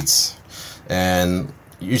upgrades. And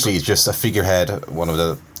usually it's just a figurehead, one of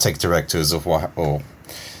the tech directors of or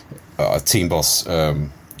a team boss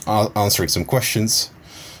answering some questions.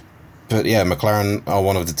 But yeah, McLaren are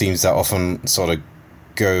one of the teams that often sort of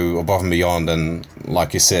go above and beyond, and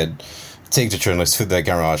like you said, take the journalists to their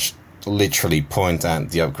garage, literally point at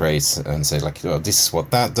the upgrades and say this is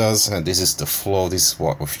what that does, and this is the flaw, this is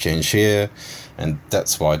what we've changed here, and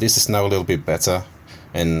that's why this is now a little bit better.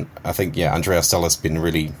 And I think, Andrea Stella has been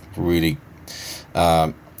really, really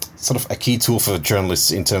sort of a key tool for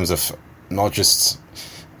journalists in terms of not just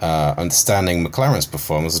understanding McLaren's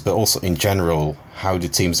performance, but also in general, how do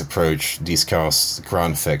teams approach these cars,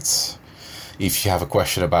 ground effects. If you have a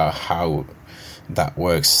question about how that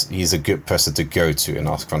works, he's a good person to go to and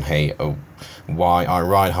ask from, why are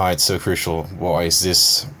ride heights so crucial? Why is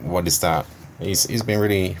this? What is that? He's been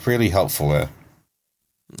really, really helpful there.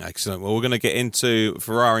 Excellent. Well, we're going to get into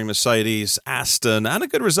Ferrari, Mercedes, Aston, and a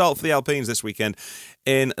good result for the Alpines this weekend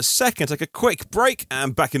in a second. Take a quick break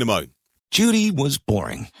and back in a mo. Judy was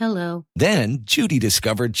boring. Hello. Then Judy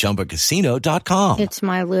discovered ChumbaCasino.com. It's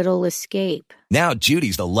my little escape. Now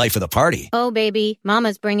Judy's the life of the party. Oh, baby,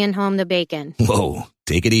 mama's bringing home the bacon. Whoa,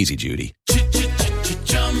 take it easy, Judy.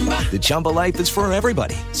 The Chumba life is for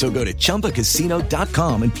everybody. So go to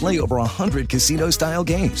ChumbaCasino.com and play over 100 casino-style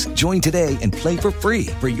games. Join today and play for free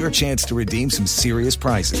for your chance to redeem some serious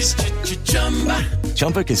prizes.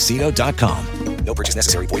 ChumbaCasino.com. No purchase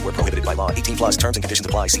necessary. Void where prohibited by law. 18+ terms and conditions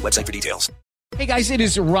apply. See website for details. Hey guys, it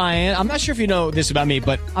is Ryan. I'm not sure if you know this about me,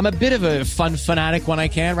 but I'm a bit of a fun fanatic when I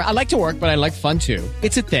can. I like to work, but I like fun too.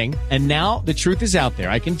 It's a thing. And now the truth is out there.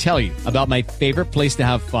 I can tell you about my favorite place to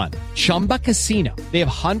have fun. Chumba Casino. They have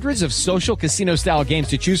hundreds of social casino style games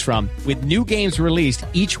to choose from with new games released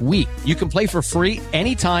each week. You can play for free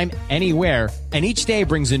anytime, anywhere, And each day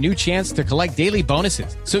brings a new chance to collect daily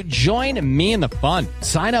bonuses. So join me in the fun.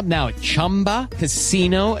 Sign up now at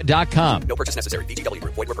ChumbaCasino.com. No purchase necessary. VGW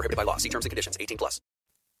Group. Void where prohibited by law. See terms and conditions. 18+.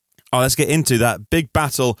 Oh, let's get into that big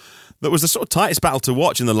battle that was the sort of tightest battle to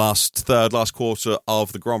watch in the last quarter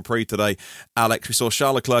of the Grand Prix today. Alex, we saw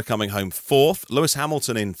Charles Leclerc coming home 4th, Lewis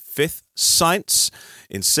Hamilton in 5th, Sainz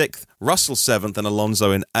in 6th, Russell 7th, and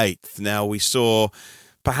Alonso in 8th. Now, we saw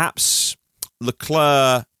perhaps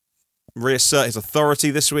Leclerc reassert his authority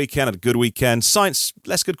this weekend, had a good weekend. Sainz,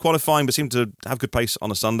 less good qualifying, but seemed to have good pace on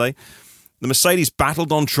a Sunday. The Mercedes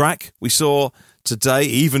battled on track. We saw today,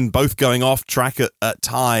 even both going off track at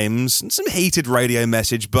times, and some heated radio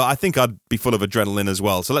message, but I think I'd be full of adrenaline as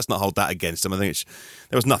well, so let's not hold that against him. I think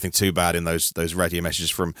there was nothing too bad in those radio messages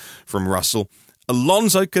from Russell.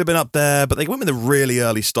 Alonso could have been up there, but they went with a really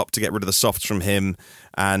early stop to get rid of the softs from him,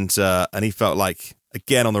 and he felt like,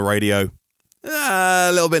 again on the radio,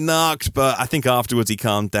 a little bit knocked, but I think afterwards he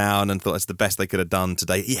calmed down and thought it's the best they could have done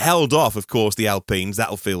today. He held off, of course, the Alpines.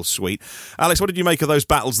 That'll feel sweet. Alex, what did you make of those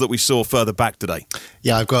battles that we saw further back today?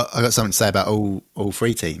 Yeah, I've got something to say about all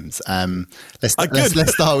three teams. Let's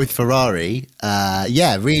start with Ferrari.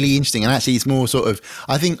 Yeah, really interesting, and actually, it's more sort of.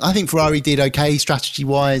 I think Ferrari did okay strategy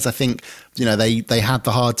wise. I think they had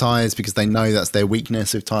the hard tyres because they know that's their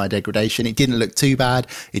weakness of tyre degradation. It didn't look too bad.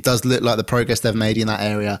 It does look like the progress they've made in that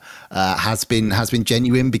area has been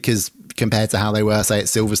genuine, because compared to how they were, say, at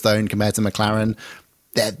Silverstone, compared to McLaren,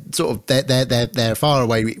 they're far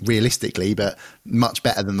away realistically, but much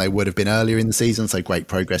better than they would have been earlier in the season. So great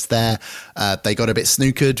progress there. They got a bit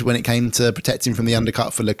snookered when it came to protecting from the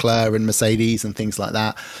undercut for Leclerc and Mercedes and things like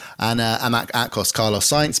that, and that cost Carlos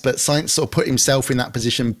Sainz. But Sainz sort of put himself in that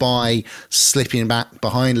position by slipping back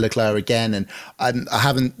behind Leclerc again. And I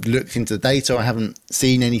haven't looked into the data. I haven't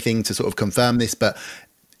seen anything to sort of confirm this, but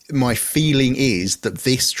my feeling is that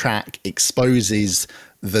this track exposes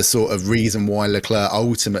the sort of reason why Leclerc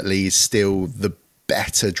ultimately is still the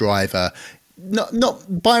better driver.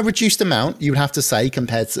 Not by a reduced amount, you would have to say,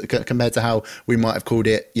 compared to how we might have called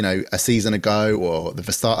it, a season ago, or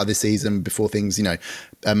the start of this season before things,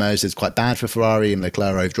 emerged as quite bad for Ferrari and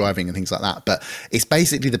Leclerc over driving and things like that. But it's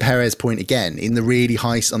basically the Perez point again. On the really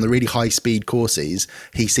high speed courses,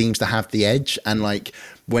 he seems to have the edge, and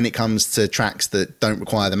when it comes to tracks that don't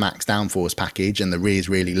require the max downforce package and the rear's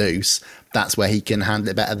really loose, that's where he can handle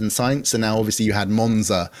it better than Sainz. And now obviously you had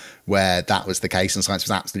Monza where that was the case and Sainz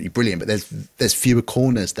was absolutely brilliant, but there's fewer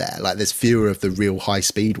corners there. There's fewer of the real high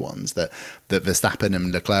speed ones that Verstappen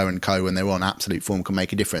and Leclerc and co, when they're on absolute form, can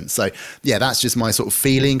make a difference. So yeah, that's just my sort of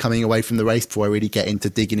feeling coming away from the race before I really get into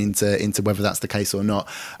digging into whether that's the case or not.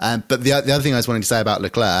 But the other thing I was wanting to say about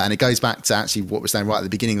Leclerc, and it goes back to actually what we're saying right at the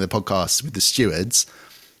beginning of the podcast with the stewards.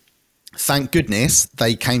 Thank goodness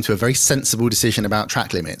they came to a very sensible decision about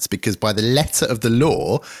track limits, because by the letter of the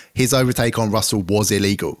law, his overtake on Russell was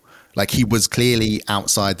illegal. He was clearly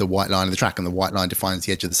outside the white line of the track, and the white line defines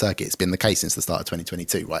the edge of the circuit. It's been the case since the start of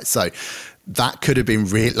 2022, right? So that could have been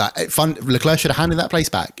really fun. Leclerc should have handed that place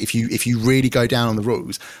back. If you really go down on the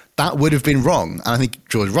rules, that would have been wrong. And I think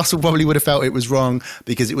George Russell probably would have felt it was wrong,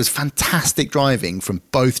 because it was fantastic driving from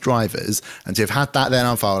both drivers. And to have had that then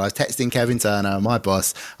unfold, I was texting Kevin Turner, my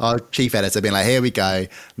boss, our chief editor, being like, here we go.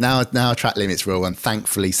 Now track limits rule, and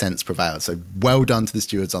thankfully sense prevailed. So well done to the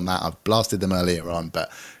stewards on that. I've blasted them earlier on, but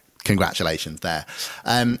congratulations there.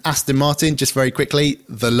 Aston Martin, just very quickly,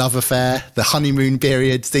 the love affair, the honeymoon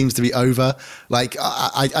period seems to be over.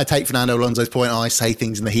 I take Fernando Alonso's point. I say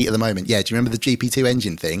things in the heat of the moment. Yeah, do you remember the GP2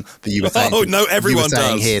 engine thing that you were saying? Oh, no, everyone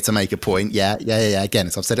does. Here to make a point. Yeah.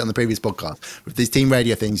 Again, so I've said it on the previous podcast. With these team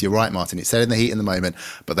radio things, you're right, Martin. It's said in the heat in the moment,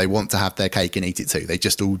 but they want to have their cake and eat it too. They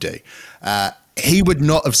just all do. He would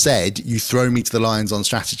not have said, you throw me to the lions on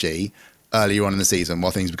strategy earlier on in the season while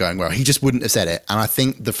things were going well. He just wouldn't have said it. And I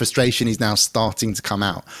think the frustration is now starting to come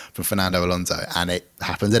out from Fernando Alonso. And it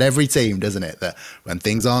happens at every team, doesn't it? That when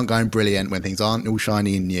things aren't going brilliant, when things aren't all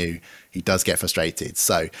shiny and new, he does get frustrated.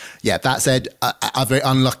 So, yeah, that said, a very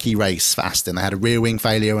unlucky race for Aston. They had a rear wing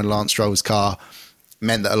failure on Lance Stroll's car.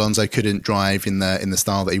 Meant that Alonso couldn't drive in the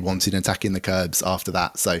style that he wanted, attacking the curbs after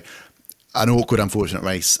that. So an awkward, unfortunate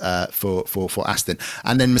race for Aston.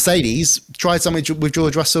 And then Mercedes tried something with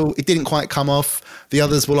George Russell. It didn't quite come off. The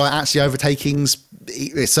others were actually overtakings.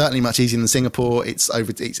 It's certainly much easier than Singapore. It's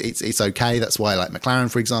okay. That's why McLaren,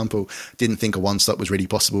 for example, didn't think a one stop was really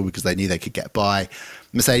possible, because they knew they could get by.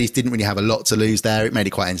 Mercedes didn't really have a lot to lose there. It made it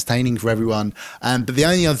quite entertaining for everyone. But the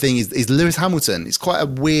only other thing is Lewis Hamilton. It's quite a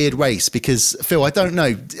weird race because, Phil, I don't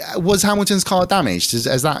know, was Hamilton's car damaged?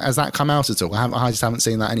 Has that come out at all? I just haven't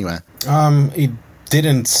seen that anywhere. He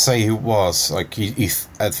didn't say who it was. He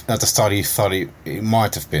at the start he thought it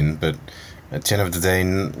might have been, but At the end of the day,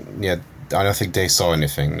 I don't think they saw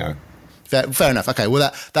anything, no. Fair enough. Okay,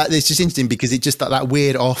 well, that is just interesting because it just that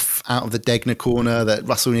weird off out of the Degner corner that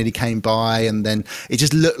Russell nearly came by, and then it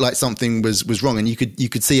just looked like something was wrong. And you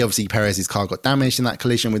could see obviously Perez's car got damaged in that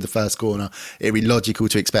collision with the first corner. It'd be logical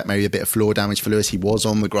to expect maybe a bit of floor damage for Lewis. He was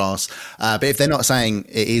on the grass, but if they're not saying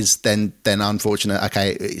it is, then unfortunate.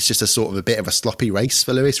 Okay, it's just a sort of a bit of a sloppy race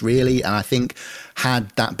for Lewis, really. And I think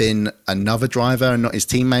had that been another driver and not his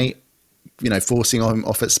teammate, forcing him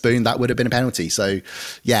off at Spoon, that would have been a penalty. So,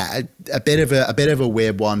 yeah, a bit of a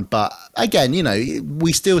weird one. But again,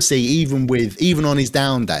 we still see even on his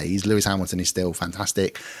down days, Lewis Hamilton is still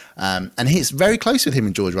fantastic, and he's very close with him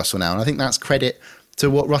and George Russell now. And I think that's credit to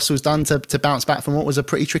what Russell's done to bounce back from what was a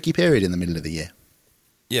pretty tricky period in the middle of the year.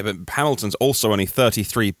 Yeah, but Hamilton's also only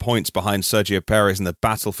 33 points behind Sergio Perez in the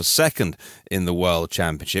battle for second in the World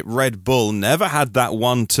Championship. Red Bull never had that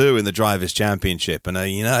 1-2 in the Drivers' Championship. And,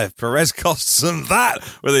 if Perez costs them that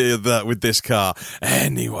with this car.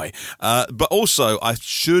 Anyway, but also I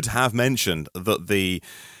should have mentioned that the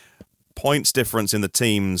points difference in the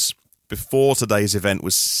teams before today's event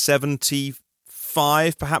was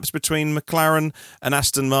 75, perhaps, between McLaren and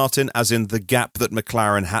Aston Martin, as in the gap that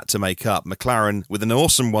McLaren had to make up. McLaren, with an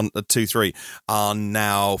awesome 2-3, are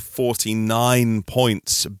now 49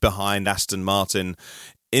 points behind Aston Martin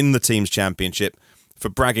in the team's championship. For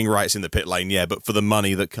bragging rights in the pit lane, yeah, but for the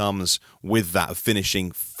money that comes with that of finishing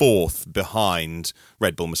fourth behind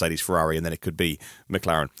Red Bull, Mercedes, Ferrari, and then it could be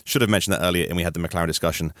McLaren. Should have mentioned that earlier, and we had the McLaren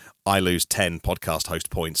discussion. I lose 10 podcast host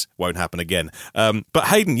points. Won't happen again. But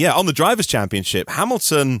Hayden, yeah, on the Drivers' Championship,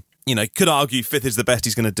 Hamilton, could argue fifth is the best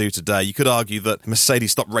he's going to do today. You could argue that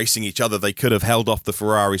Mercedes stopped racing each other. They could have held off the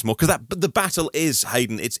Ferraris more, because the battle is,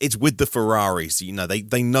 Hayden, it's with the Ferraris.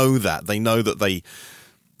 They know that. They know that they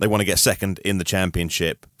want to get second in the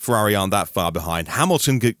championship. Ferrari aren't that far behind.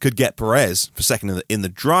 Hamilton could get Perez for second in the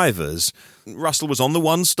drivers. Russell was on the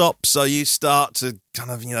one stop, so you start to kind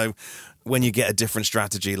of, when you get a different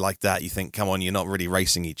strategy like that, you think, come on, you're not really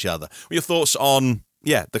racing each other. What are your thoughts on,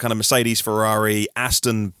 the kind of Mercedes, Ferrari,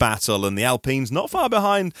 Aston battle, and the Alpines not far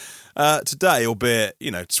behind today, albeit,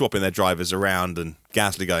 swapping their drivers around and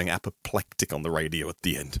Gasly going apoplectic on the radio at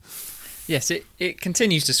the end? Yes, it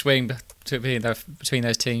continues to swing between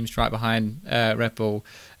those teams right behind Red Bull.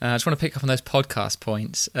 I just want to pick up on those podcast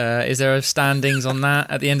points. Is there standings on that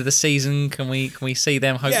at the end of the season? Can we see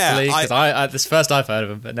them, hopefully? Because this is the first I've heard of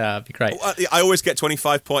them, but no, it'd be great. I always get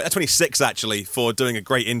 25 points, 26 actually, for doing a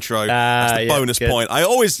great intro. That's the bonus point. I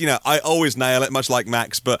always nail it, much like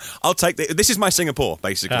Max, but I'll take this is my Singapore,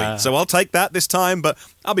 basically. So I'll take that this time, but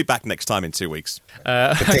I'll be back next time in 2 weeks.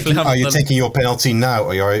 Are you taking your penalty now,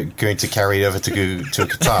 or are you going to carry it over to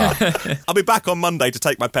Qatar? I'll be back on Monday to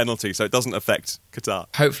take my penalty, so it doesn't affect Qatar.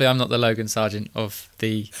 Hopefully I'm not the Logan Sargent of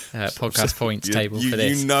the podcast points table for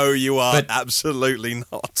this. You are, absolutely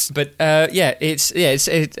not. But it's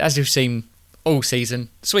as you've seen all season,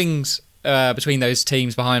 swings between those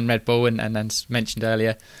teams behind Red Bull and as mentioned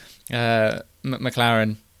earlier,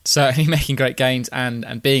 McLaren certainly making great gains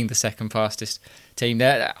and being the second fastest team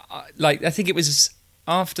there. I think it was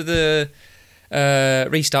after the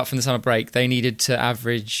restart from the summer break, they needed to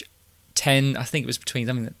average 10, I think it was between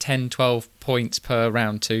something like 10, 12 points per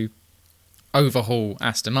round to overhaul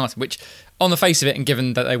Aston Martin, which on the face of it, and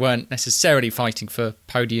given that they weren't necessarily fighting for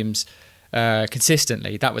podiums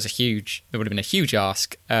consistently, that would have been a huge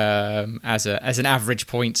ask as an average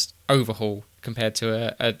points overhaul compared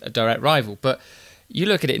to a direct rival. But you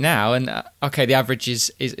look at it now, and the average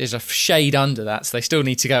is a shade under that, so they still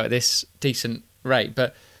need to go at this decent rate,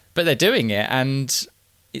 but they're doing it, and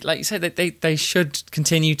like you said, they should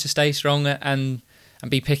continue to stay strong and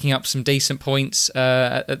be picking up some decent points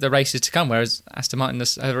at the races to come, whereas Aston Martin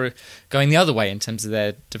are going the other way in terms of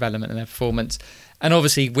their development and their performance. And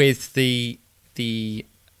obviously with the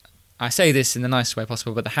I say this in the nicest way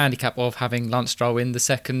possible, but the handicap of having Lance Stroll in the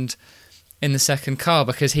second car,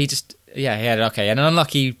 because he had an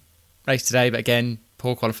unlucky race today, but again,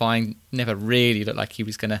 poor qualifying, never really looked like he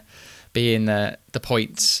was going to be in the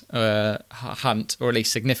points hunt, or at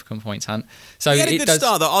least significant points hunt. So he had a good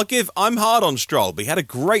start, though. I'm hard on Stroll, but he had a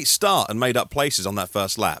great start and made up places on that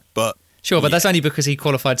first lap. But sure, but that's only because he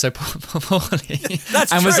qualified so poorly.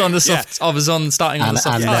 That's and true. Was on the soft. I was starting on the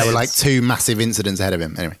soft. And there were like two massive incidents ahead of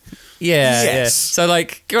him. Anyway. Yeah, yes. Yeah.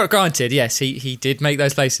 So granted, yes, he did make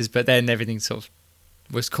those places, but then everything sort of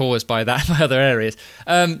was caused by that by other areas.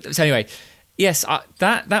 So anyway, yes,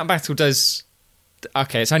 that battle does.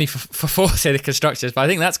 Okay, it's only for fourth in the constructors, but I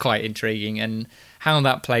think that's quite intriguing, and how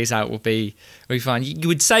that plays out will be fun. You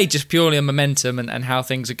would say just purely on momentum and how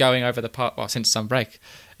things are going over the since some break.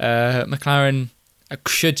 McLaren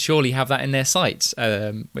should surely have that in their sights,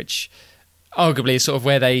 which arguably is sort of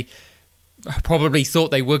where they probably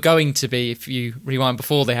thought they were going to be if you rewind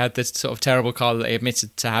before they had this sort of terrible car that they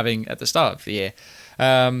admitted to having at the start of the year.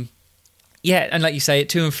 Yeah, and like you say,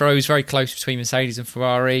 to and fro is very close between Mercedes and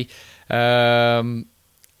Ferrari. 4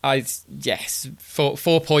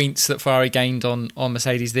 points that Ferrari gained on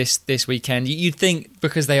Mercedes this weekend. You'd think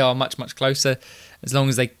because they are much, much closer, as long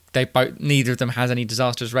as they both, neither of them has any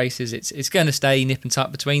disastrous races, it's going to stay nip and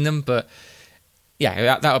tuck between them. But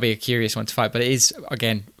yeah, that'll be a curious one to fight. But it is,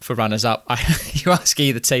 again, for runners up. You ask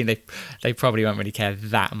either team, they probably won't really care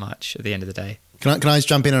that much at the end of the day. Can I just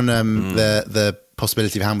jump in on the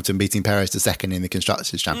possibility of Hamilton beating Perez to second in the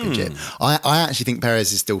Constructors' Championship? I actually think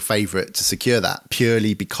Perez is still favourite to secure that,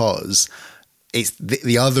 purely because it's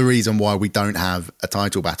the other reason why we don't have a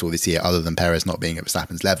title battle this year, other than Perez not being at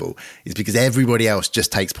Verstappen's level, is because everybody else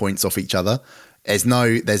just takes points off each other. There's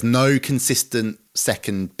no consistent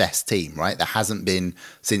second best team, right? There hasn't been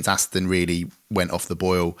since Aston really went off the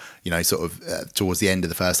boil, sort of towards the end of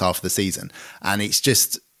the first half of the season, and it's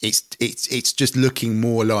just looking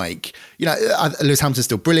more like, Lewis Hamilton's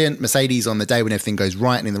still brilliant. Mercedes on the day when everything goes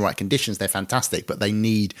right and in the right conditions, they're fantastic, but they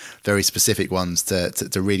need very specific ones to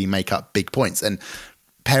really make up big points. And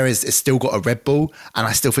Perez has still got a Red Bull, and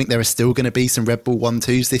I still think there are still going to be some Red Bull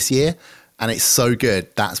 1-2s this year. And it's so good.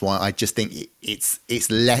 That's why I just think it's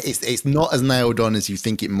not as nailed on as you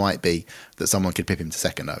think it might be that someone could pip him to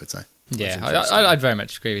second, I would say. Yeah, I'd very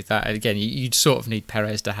much agree with that. And again, you'd sort of need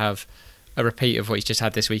Perez to have a repeat of what he's just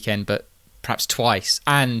had this weekend, but perhaps twice.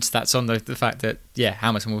 And that's on the fact that,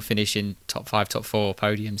 Hamilton will finish in top 5, top 4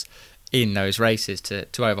 podiums in those races to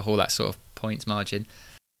overhaul that sort of points margin.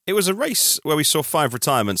 It was a race where we saw 5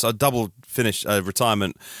 retirements, a double finish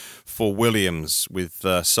retirement for Williams, with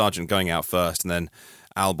Sargent going out first and then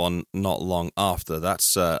Albon not long after.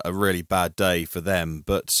 That's a really bad day for them.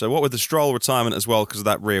 But what with the Stroll retirement as well because of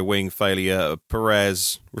that rear wing failure,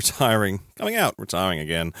 Perez retiring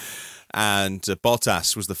again, and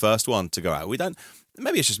Bottas was the first one to go out.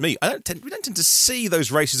 Maybe it's just me. We don't tend to see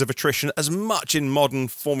those races of attrition as much in modern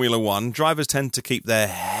Formula One. Drivers tend to keep their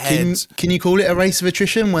heads. Can you call it a race of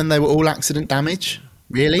attrition when they were all accident damage?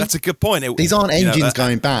 Really? That's a good point. These aren't engines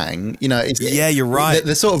going bang. You're right.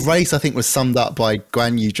 The sort of race I think was summed up by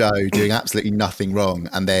Guan Yu Zhou doing absolutely nothing wrong,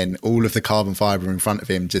 and then all of the carbon fibre in front of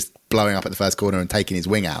him just blowing up at the first corner and taking his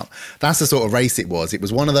wing out. That's the sort of race it was. It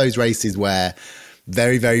was one of those races where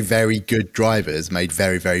very, very, very good drivers made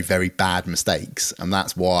very, very, very bad mistakes, and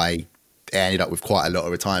that's why it ended up with quite a lot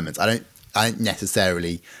of retirements. I don't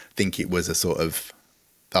necessarily think it was a sort of,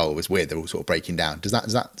 it was weird, they're all sort of breaking down. Does that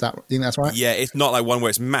you think that's right? Yeah, it's not like one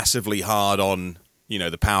where it's massively hard on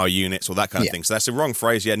the power units or that kind of thing. So that's the wrong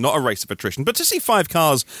phrase. Yeah, not a race of attrition, but to see 5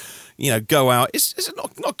 cars go out is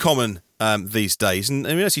not common these days, and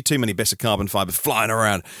we don't see too many bits of carbon fibre flying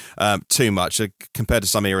around too much compared to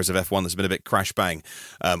some eras of F1 that's been a bit crash bang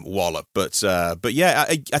wallop. But yeah,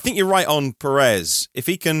 I think you're right on Perez. If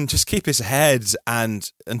he can just keep his head and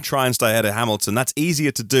try and stay ahead of Hamilton, that's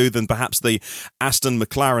easier to do than perhaps the Aston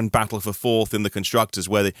McLaren battle for 4th in the constructors,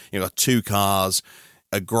 where you've got 2 cars,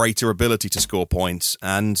 a greater ability to score points,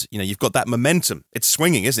 and you've got that momentum. It's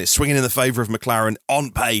swinging, isn't it? Swinging in the favour of McLaren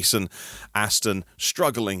on pace, and Aston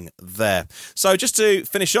struggling there. So just to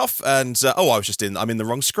finish off, and I'm in the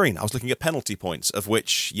wrong screen. I was looking at penalty points, of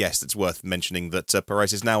which, yes, it's worth mentioning that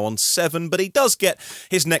Perez is now on 7, but he does get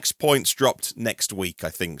his next points dropped next week, I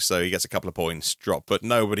think. So he gets a couple of points dropped, but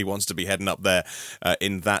nobody wants to be heading up there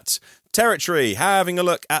in that territory. Having a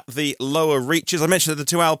look at the lower reaches, I mentioned that the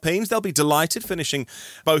 2 Alpines, they'll be delighted, finishing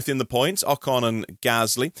both in the points, Ocon and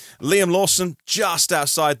Gasly. Liam Lawson just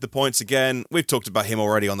outside the points again. We've talked about him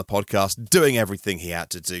already on the podcast, doing everything he had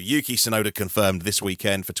to do. Yuki Tsunoda confirmed this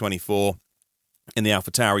weekend for 24 in the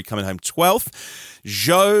AlphaTauri, coming home 12th.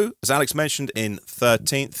 Zhou, as Alex mentioned, in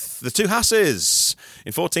 13th. The 2 Hasses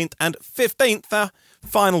in 14th and 15th.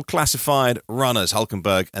 Final classified runners,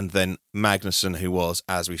 Hulkenberg and then Magnussen, who was,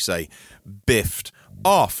 as we say, biffed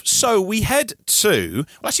off. So we head to,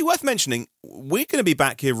 actually worth mentioning, we're going to be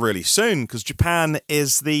back here really soon because Japan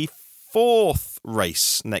is the 4th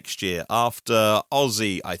race next year after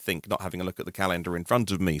Aussie, I think, not having a look at the calendar in front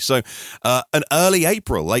of me. So an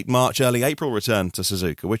late March, early April return to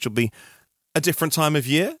Suzuka, which will be a different time of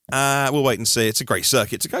year. We'll wait and see. It's a great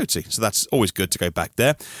circuit to go to, so that's always good to go back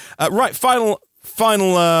there. Right, final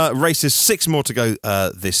races, 6 more to go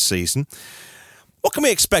this season. What can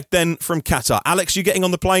we expect then from Qatar? Alex, you getting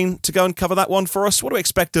on the plane to go and cover that one for us? What do we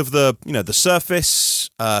expect of the surface,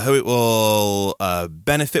 who it will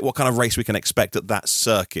benefit, what kind of race we can expect at that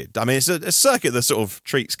circuit? I mean, it's a circuit that sort of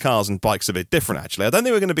treats cars and bikes a bit different, actually. I don't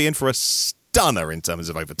think we're going to be in for a stunner in terms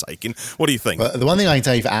of overtaking. What do you think? Well, the one thing I can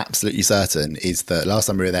tell you for absolutely certain is that last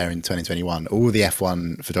time we were there in 2021, all the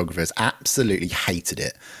F1 photographers absolutely hated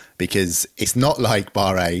it. Because it's not like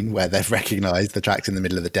Bahrain, where they've recognised the track's in the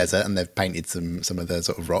middle of the desert and they've painted some of the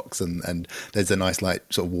sort of rocks and there's a nice like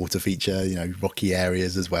sort of water feature, rocky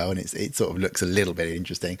areas as well, and it sort of looks a little bit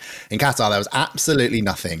interesting. In Qatar, there was absolutely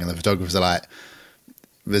nothing, and the photographers are like,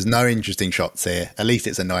 there's no interesting shots here. At least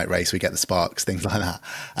it's a night race. We get the sparks, things like that.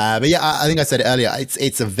 But yeah, I think I said it earlier.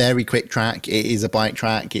 It's a very quick track. It is a bike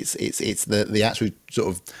track. It's the actual sort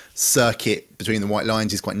of circuit between the white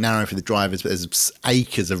lines is quite narrow for the drivers, but there's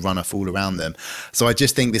acres of runoff all around them. So I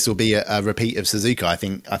just think this will be a repeat of Suzuka. I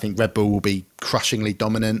think Red Bull will be crushingly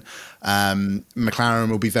dominant.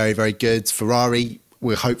 McLaren will be very, very good. Ferrari,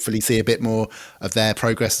 we'll hopefully see a bit more of their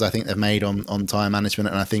progress as I think they've made on tyre management.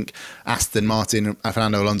 And I think Aston Martin,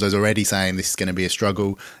 Fernando Alonso is already saying this is going to be a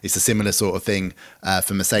struggle. It's a similar sort of thing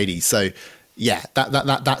for Mercedes. So yeah,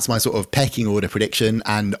 that's my sort of pecking order prediction.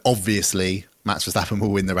 And obviously Max Verstappen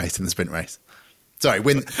will win the race in the sprint race. Sorry,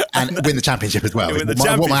 win the championship as well.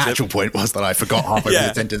 What my actual point was that I forgot halfway through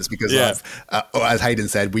the sentence because as Hayden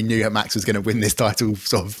said, we knew Max was going to win this title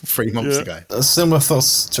sort of 3 months ago. Similar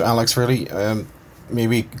thoughts to Alex, really.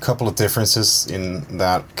 Maybe a couple of differences in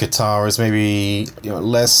that Qatar is maybe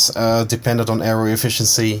less dependent on aero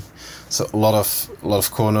efficiency. So a lot of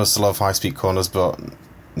corners, a lot of high-speed corners, but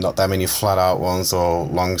not that many flat-out ones or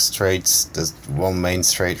long straights. There's one main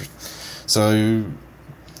straight. So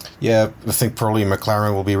yeah, I think probably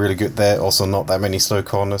McLaren will be really good there. Also, not that many slow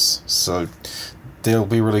corners, so they'll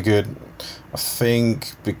be really good. I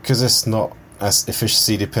think because it's not as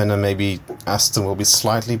efficiency dependent, maybe Aston will be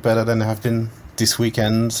slightly better than they have been this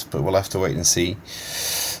weekend, but we'll have to wait and see.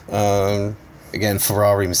 Again,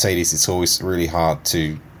 Ferrari, Mercedes, it's always really hard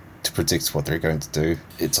to predict what they're going to do.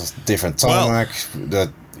 It's a different tarmac.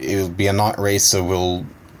 It'll be a night race, so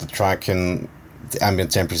the track and the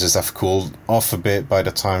ambient temperatures have cooled off a bit by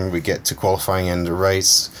the time we get to qualifying and the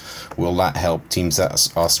race. Will that help teams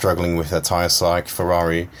that are struggling with their tyres like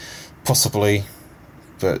Ferrari? Possibly,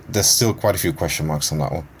 but there's still quite a few question marks on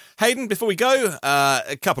that one. Hayden, before we go,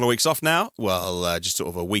 a couple of weeks off now. Well, just sort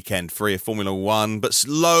of a weekend free of Formula One, but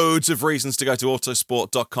loads of reasons to go to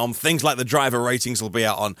autosport.com. Things like the driver ratings will be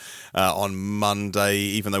out on Monday,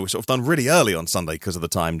 even though we're sort of done really early on Sunday because of the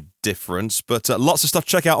time difference. But lots of stuff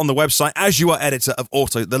to check out on the website, as you are editor of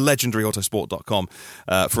the legendary autosport.com,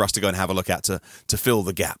 for us to go and have a look at to fill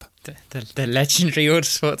the gap. The legendary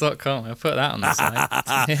autosport.com. I'll put that on the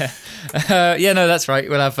site. Yeah, no, that's right.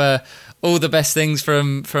 We'll have all the best things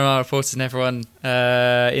from our reporters and everyone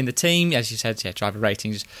in the team. As you said, driver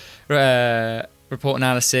ratings, report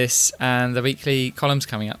analysis, and the weekly columns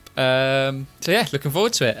coming up. So yeah, looking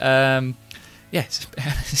forward to it.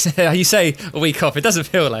 You say a week off. It doesn't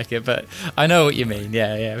feel like it, but I know what you mean.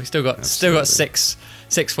 Yeah. We've still got six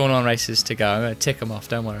Formula One races to go. I'm going to tick them off.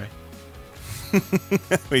 Don't worry.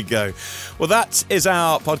 There we go. Well, that is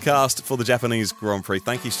our podcast for the Japanese Grand Prix.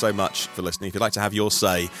 Thank you so much for listening. If you'd like to have your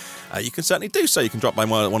say, you can certainly do so. You can drop by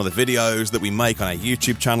one of the videos that we make on our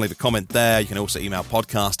YouTube channel, leave a comment there. You can also email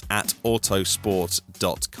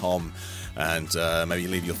podcast@autosport.com and maybe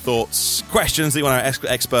leave your thoughts, questions that you want our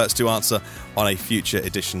experts to answer on a future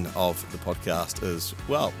edition of the podcast as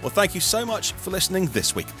well. Well, thank you so much for listening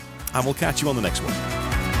this week, and we'll catch you on the next one.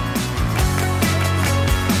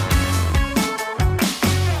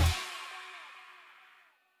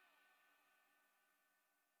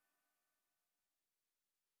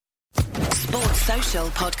 Social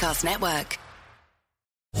Podcast Network.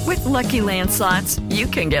 With Lucky Land Slots, you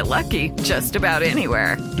can get lucky just about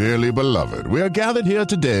anywhere. Dearly beloved, we are gathered here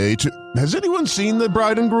today to... Has anyone seen the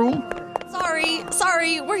bride and groom?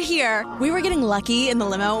 Sorry, we're here. We were getting lucky in the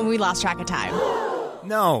limo and we lost track of time.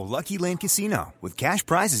 No, Lucky Land Casino, with cash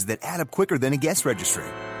prizes that add up quicker than a guest registry.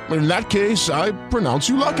 In that case, I pronounce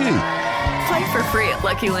you lucky. Play for free at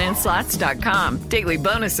LuckyLandSlots.com. Daily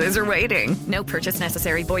bonuses are waiting. No purchase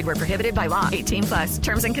necessary. Void where prohibited by law. 18+.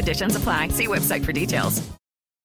 Terms and conditions apply. See website for details.